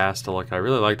Mark Kastelik. I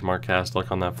really liked Mark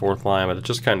Kastelik on that fourth line, but it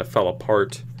just kind of fell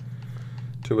apart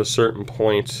to a certain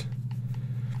point.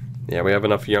 Yeah, we have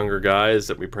enough younger guys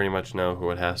that we pretty much know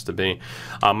who it has to be.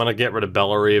 I'm going to get rid of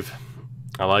Bellerive.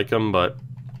 I like him, but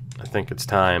I think it's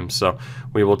time. So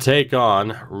we will take on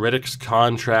Riddick's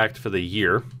contract for the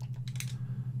year.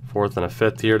 4th and a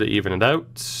 5th here to even it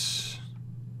out.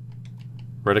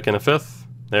 Riddick in a 5th.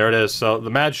 There it is. So the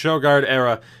Mad Shogard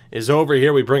era is over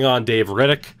here. We bring on Dave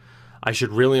Riddick. I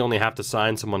should really only have to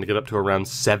sign someone to get up to around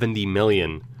 70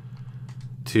 million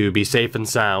to be safe and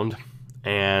sound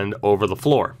and over the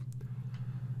floor.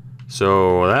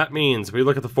 So that means we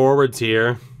look at the forwards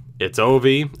here. It's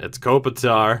Ovi, it's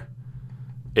Kopitar,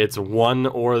 it's one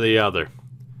or the other.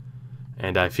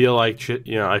 And I feel like,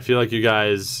 you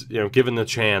guys, given the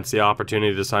chance, the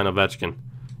opportunity to sign Ovechkin,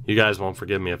 you guys won't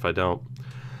forgive me if I don't.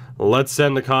 Let's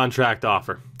send the contract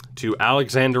offer to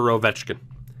Alexander Ovechkin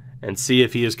and see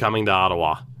if he is coming to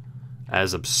Ottawa.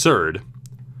 As absurd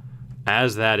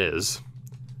as that is.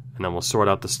 And then we'll sort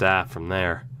out the staff from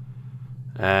there.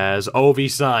 As Ovi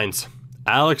signs,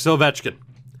 Alex Ovechkin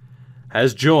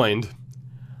has joined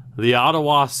the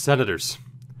Ottawa Senators.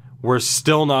 We're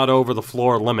still not over the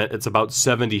floor limit. It's about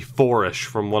 74-ish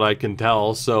from what I can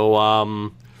tell. So,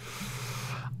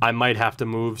 I might have to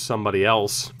move somebody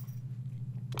else.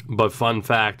 But fun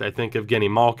fact, I think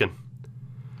Evgeny Malkin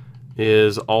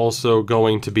is also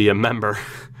going to be a member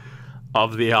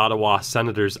of the Ottawa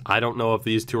Senators. I don't know if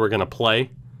these two are going to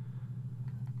play,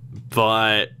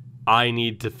 but I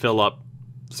need to fill up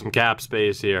some cap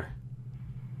space here.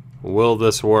 Will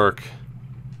this work?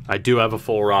 I do have a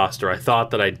full roster. I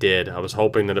thought that I did. I was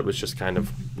hoping that it was just kind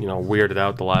of, weirded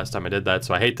out the last time I did that,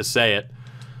 so I hate to say it.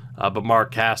 But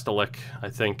Mark Kastelik, I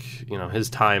think, his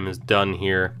time is done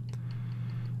here.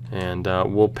 And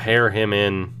we'll pair him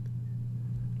in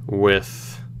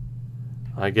with,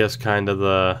 I guess, kind of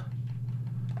the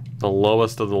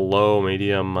lowest of the low,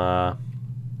 medium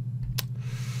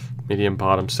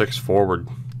bottom 6 forward.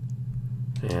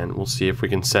 And we'll see if we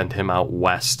can send him out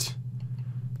west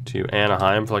to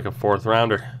Anaheim for like a 4th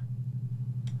rounder.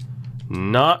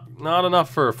 Not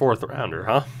enough for a 4th rounder,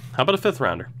 huh? How about a 5th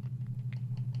rounder?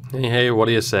 Hey, what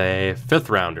do you say? 5th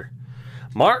rounder.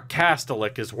 Mark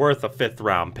Kastelik is worth a 5th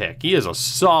round pick. He is a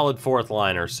solid 4th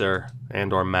liner, sir.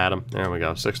 And or madam. There we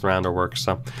go. 6th rounder works.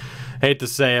 So, hate to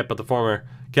say it, but the former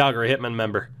Calgary Hitmen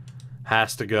member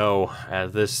has to go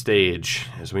at this stage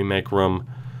as we make room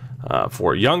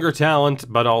for younger talent,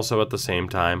 but also at the same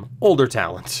time, older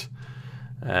talent.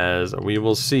 As we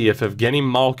will see if Evgeny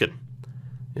Malkin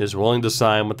is willing to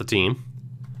sign with the team.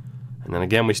 And then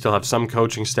again, we still have some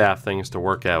coaching staff things to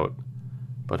work out.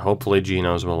 But hopefully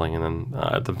Gino's willing. And then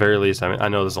at the very least, I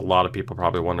know there's a lot of people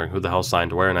probably wondering who the hell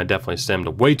signed where. And I definitely stemmed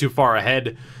way too far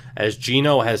ahead as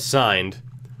Gino has signed.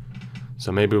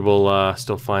 So maybe we'll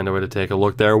still find a way to take a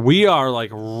look there. We are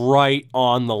like right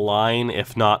on the line,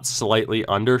 if not slightly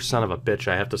under. Son of a bitch,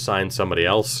 I have to sign somebody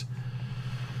else.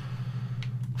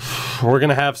 We're going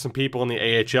to have some people in the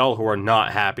AHL who are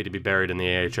not happy to be buried in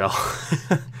the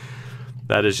AHL.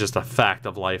 That is just a fact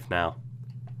of life now.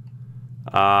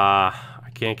 I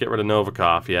can't get rid of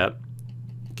Novikov yet.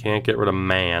 Can't get rid of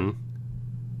Mann.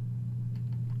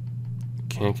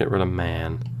 Can't get rid of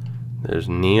Mann. There's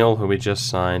Neal, who we just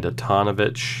signed.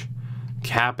 Atonovich.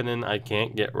 Kapanen, I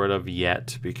can't get rid of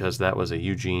yet because that was a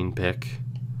Eugene pick.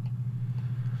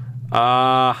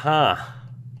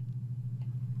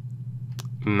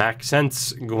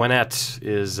 Maxence Gwinnett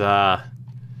is gonna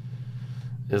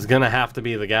have to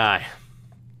be the guy.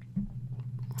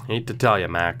 Hate to tell you,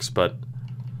 Max, but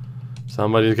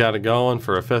somebody's got it going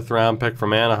for a 5th round pick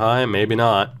from Anaheim. Maybe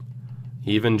not.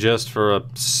 Even just for a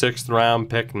 6th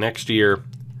round pick next year.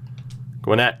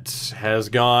 Gwinnett has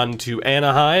gone to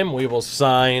Anaheim. We will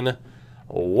sign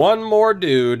one more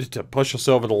dude to push us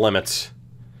over the limits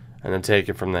and then take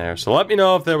it from there. So let me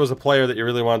know if there was a player that you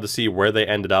really wanted to see where they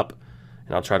ended up.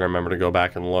 And I'll try to remember to go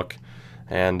back and look.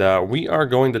 And we are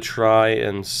going to try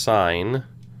and sign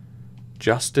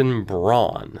Justin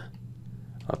Braun.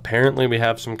 Apparently we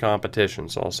have some competition,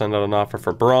 so I'll send out an offer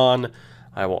for Braun.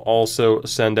 I will also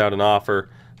send out an offer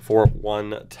for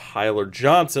one Tyler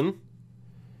Johnson.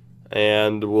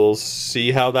 And we'll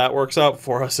see how that works out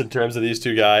for us in terms of these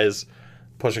two guys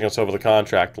pushing us over the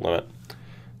contract limit.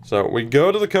 So we go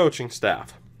to the coaching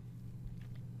staff.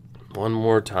 One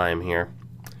more time here.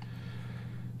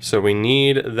 So we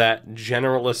need that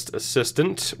generalist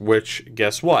assistant, which,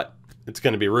 guess what? It's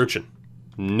going to be Ruchin.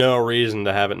 No reason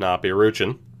to have it not be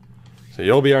Ruchin. So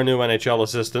you'll be our new NHL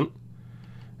assistant.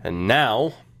 And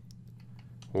now,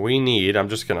 we need, I'm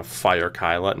just going to fire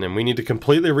Kyle Letton, and we need to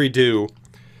completely redo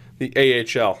the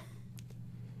AHL.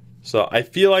 So I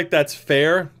feel like that's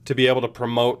fair to be able to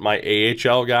promote my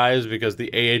AHL guys, because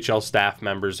the AHL staff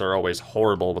members are always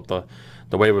horrible with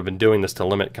the way we've been doing this to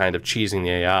limit kind of cheesing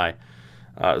the AI.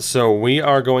 So we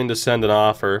are going to send an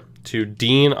offer to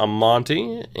Dean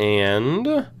Amonte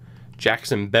and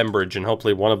Jackson Bembridge, and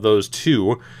hopefully one of those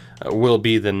two will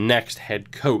be the next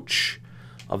head coach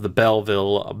of the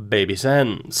Belleville Baby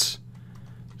Sens.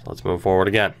 So let's move forward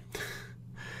again.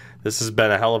 This has been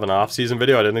a hell of an off-season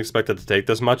video. I didn't expect it to take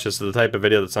this much. This is the type of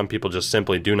video that some people just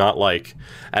simply do not like.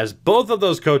 As both of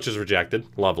those coaches rejected,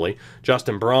 lovely.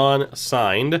 Justin Braun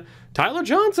signed. Tyler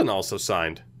Johnson also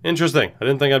signed. Interesting. I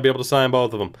didn't think I'd be able to sign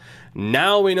both of them.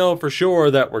 Now we know for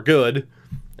sure that we're good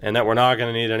and that we're not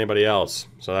going to need anybody else.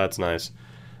 So that's nice.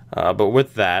 But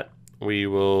with that, we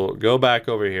will go back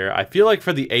over here. I feel like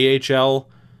for the AHL,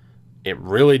 it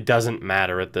really doesn't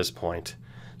matter at this point.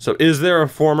 So is there a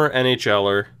former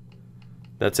NHLer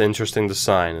that's interesting to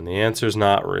sign? And the answer is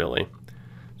not really.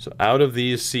 So out of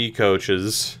these C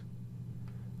coaches,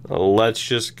 let's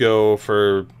just go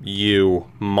for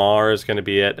you. Marr is going to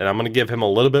be it. And I'm going to give him a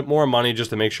little bit more money just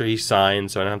to make sure he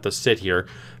signs so I don't have to sit here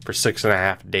for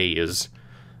 6.5 days.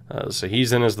 So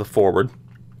he's in as the forward.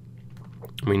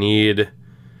 We need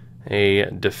a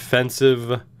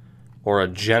defensive or a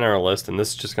generalist. And this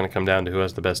is just going to come down to who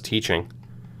has the best teaching.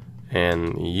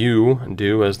 And you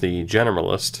do as the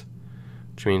generalist,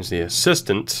 which means the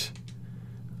assistant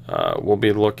will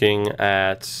be looking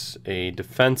at a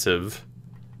defensive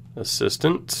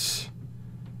assistant.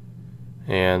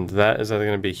 And that is either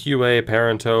going to be Huey,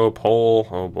 Parento, Pole.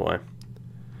 Oh boy.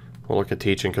 We'll look at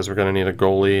teaching because we're going to need a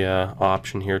goalie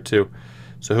option here too.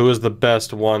 So who is the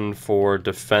best one for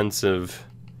defensive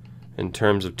in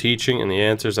terms of teaching? And the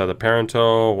answers are the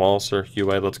Parento, Walser,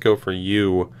 Huey. Let's go for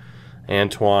you,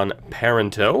 Antoine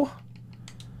Parento.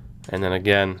 And then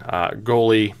again,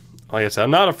 goalie, like I said,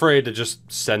 I'm not afraid to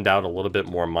just send out a little bit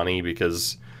more money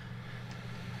because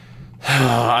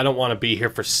I don't want to be here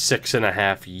for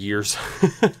 6.5 years.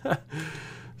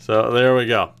 So there we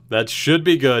go. That should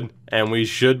be good, and we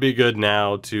should be good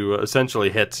now to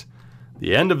essentially hit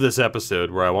the end of this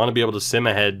episode where I want to be able to sim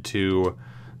ahead to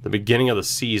the beginning of the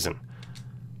season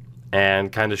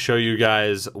and kind of show you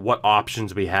guys what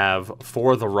options we have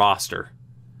for the roster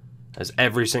as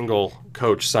every single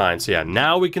coach signs. So yeah,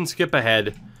 now we can skip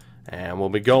ahead and we'll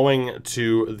be going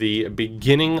to the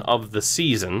beginning of the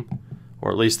season,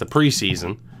 or at least the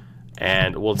preseason,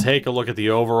 and we'll take a look at the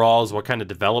overalls, what kind of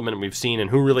development we've seen, and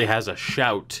who really has a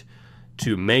shout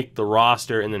to make the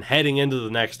roster. And then heading into the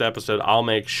next episode, I'll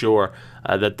make sure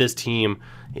that this team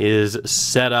is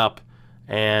set up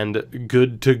and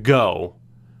good to go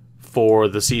for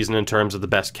the season in terms of the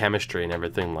best chemistry and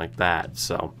everything like that.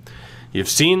 So you've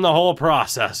seen the whole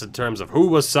process in terms of who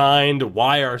was signed,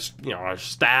 why our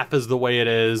staff is the way it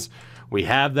is. We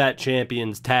have that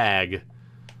champions tag.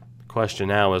 The question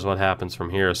now is what happens from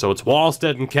here. So it's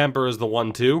Wallstead and Kemper is the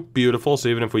 1-2. Beautiful. So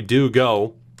even if we do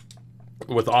go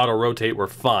with auto rotate, we're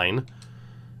fine.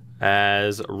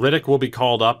 As Riddick will be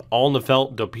called up,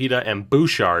 Alnefelt, Dopita, and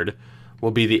Bouchard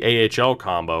will be the AHL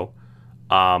combo.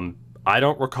 I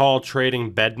don't recall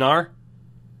trading Bednar.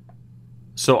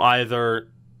 So either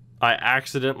I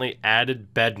accidentally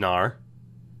added Bednar,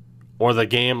 or the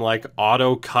game like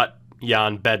auto cut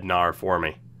Jan Bednar for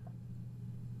me.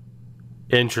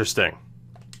 Interesting.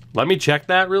 Let me check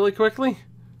that really quickly.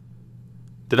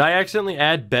 Did I accidentally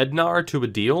add Bednar to a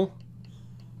deal?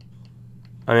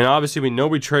 I mean, obviously we know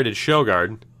we traded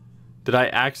Sjogard. Did I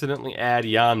accidentally add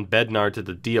Jan Bednar to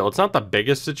the deal? It's not the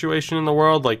biggest situation in the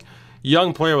world. Like,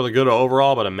 young player with a good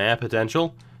overall, but a mad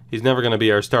potential. He's never going to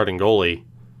be our starting goalie.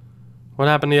 What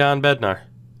happened to Jan Bednar?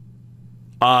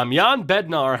 Jan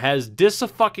Bednar has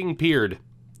dis-fucking-peered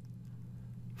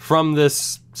from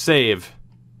this save.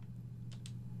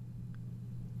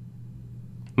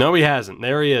 No, he hasn't.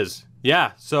 There he is.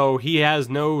 Yeah, so he has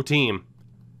no team.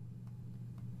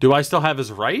 Do I still have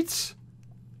his rights?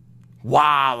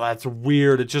 Wow, that's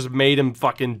weird. It just made him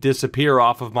fucking disappear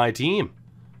off of my team.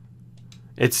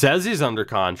 It says he's under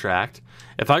contract.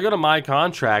 If I go to my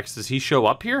contracts, does he show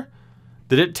up here?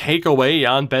 Did it take away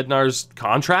Jan Bednar's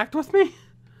contract with me?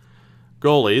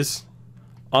 Goalies.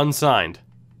 Unsigned.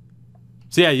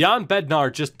 So yeah, Jan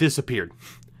Bednar just disappeared.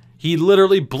 He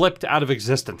literally blipped out of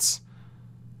existence.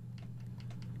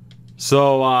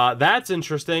 So that's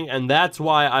interesting, and that's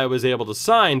why I was able to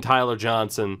sign Tyler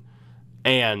Johnson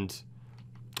and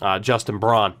Justin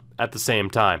Braun at the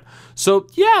same time. So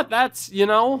yeah, that's,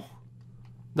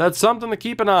 that's something to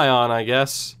keep an eye on, I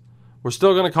guess. We're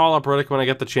still going to call up Riddick when I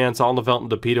get the chance. Alnefelt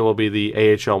and Dopita will be the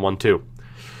AHL 1-2.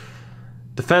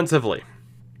 Defensively,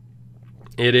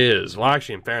 it is. Well,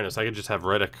 actually, in fairness, I could just have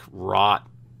Riddick rot.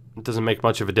 It doesn't make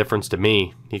much of a difference to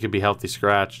me. He could be healthy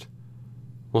scratched.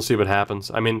 We'll see what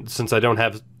happens. I mean, since I don't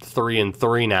have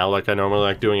 3-3 now, like I normally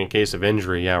like doing in case of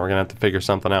injury, yeah, we're going to have to figure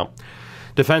something out.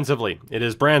 Defensively, it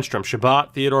is Brandstrom,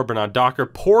 Chabot, Theodore, Bernard Docker,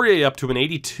 Poirier up to an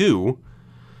 82.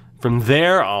 From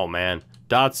there, oh man,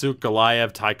 Datsuk,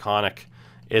 Goliath, Tyconic.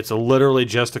 It's literally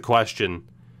just a question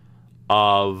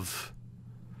of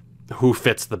who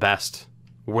fits the best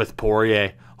with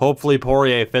Poirier. Hopefully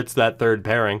Poirier fits that third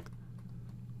pairing.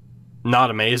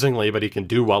 Not amazingly, but he can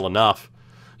do well enough.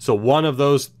 So one of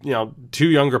those, two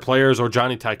younger players or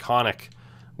Johnny Tyconic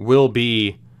will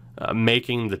be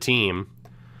making the team.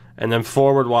 And then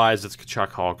forward-wise, it's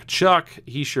Kachuk, Hall, Kachuk,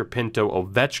 Hischier, Pinto,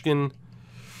 Ovechkin.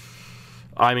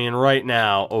 I mean, right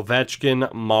now,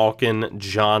 Ovechkin, Malkin,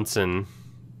 Johnson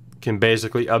can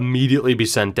basically immediately be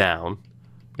sent down.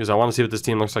 Because I want to see what this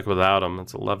team looks like without him.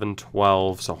 It's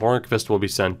 11-12, so Hornqvist will be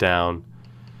sent down.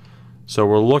 So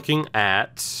we're looking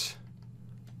at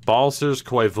Balcers,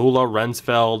 Koivula,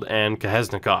 Rensfeld, and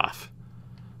Kahesnikov,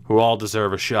 who all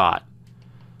deserve a shot.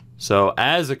 So,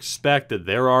 as expected,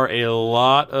 there are a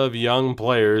lot of young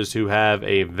players who have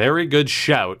a very good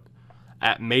shout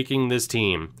at making this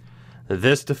team.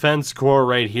 This defense core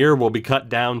right here will be cut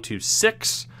down to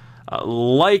 6,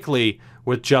 likely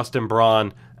with Justin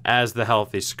Braun as the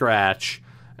healthy scratch.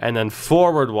 And then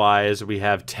forward-wise, we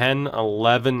have 10,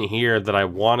 11 here that I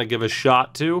want to give a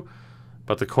shot to.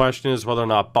 But the question is whether or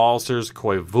not Balcers,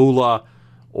 Koivula,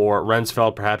 or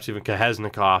Rensfeld, perhaps even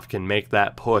Kahesnikov, can make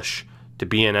that push to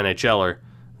be an NHLer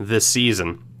this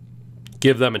season.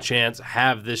 Give them a chance,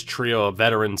 have this trio of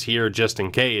veterans here just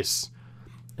in case,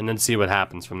 and then see what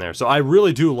happens from there. So I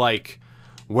really do like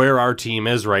where our team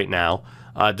is right now,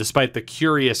 despite the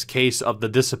curious case of the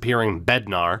disappearing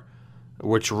Bednar,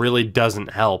 which really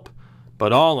doesn't help.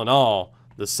 But all in all,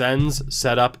 the Sens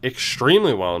set up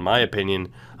extremely well, in my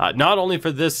opinion, not only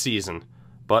for this season,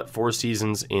 but for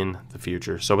seasons in the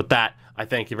future. So with that, I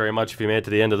thank you very much if you made it to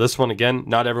the end of this one. Again,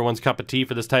 not everyone's cup of tea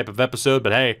for this type of episode,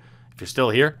 but hey, if you're still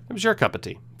here, it was your cup of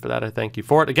tea. For that, I thank you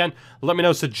for it. Again, let me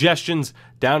know suggestions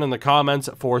down in the comments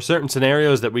for certain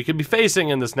scenarios that we could be facing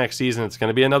in this next season. It's going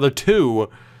to be another 2.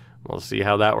 We'll see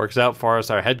how that works out for us.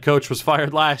 Our head coach was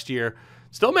fired last year.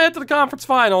 Still made it to the conference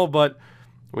final, but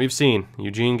we've seen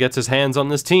Eugene gets his hands on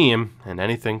this team, and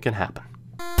anything can happen.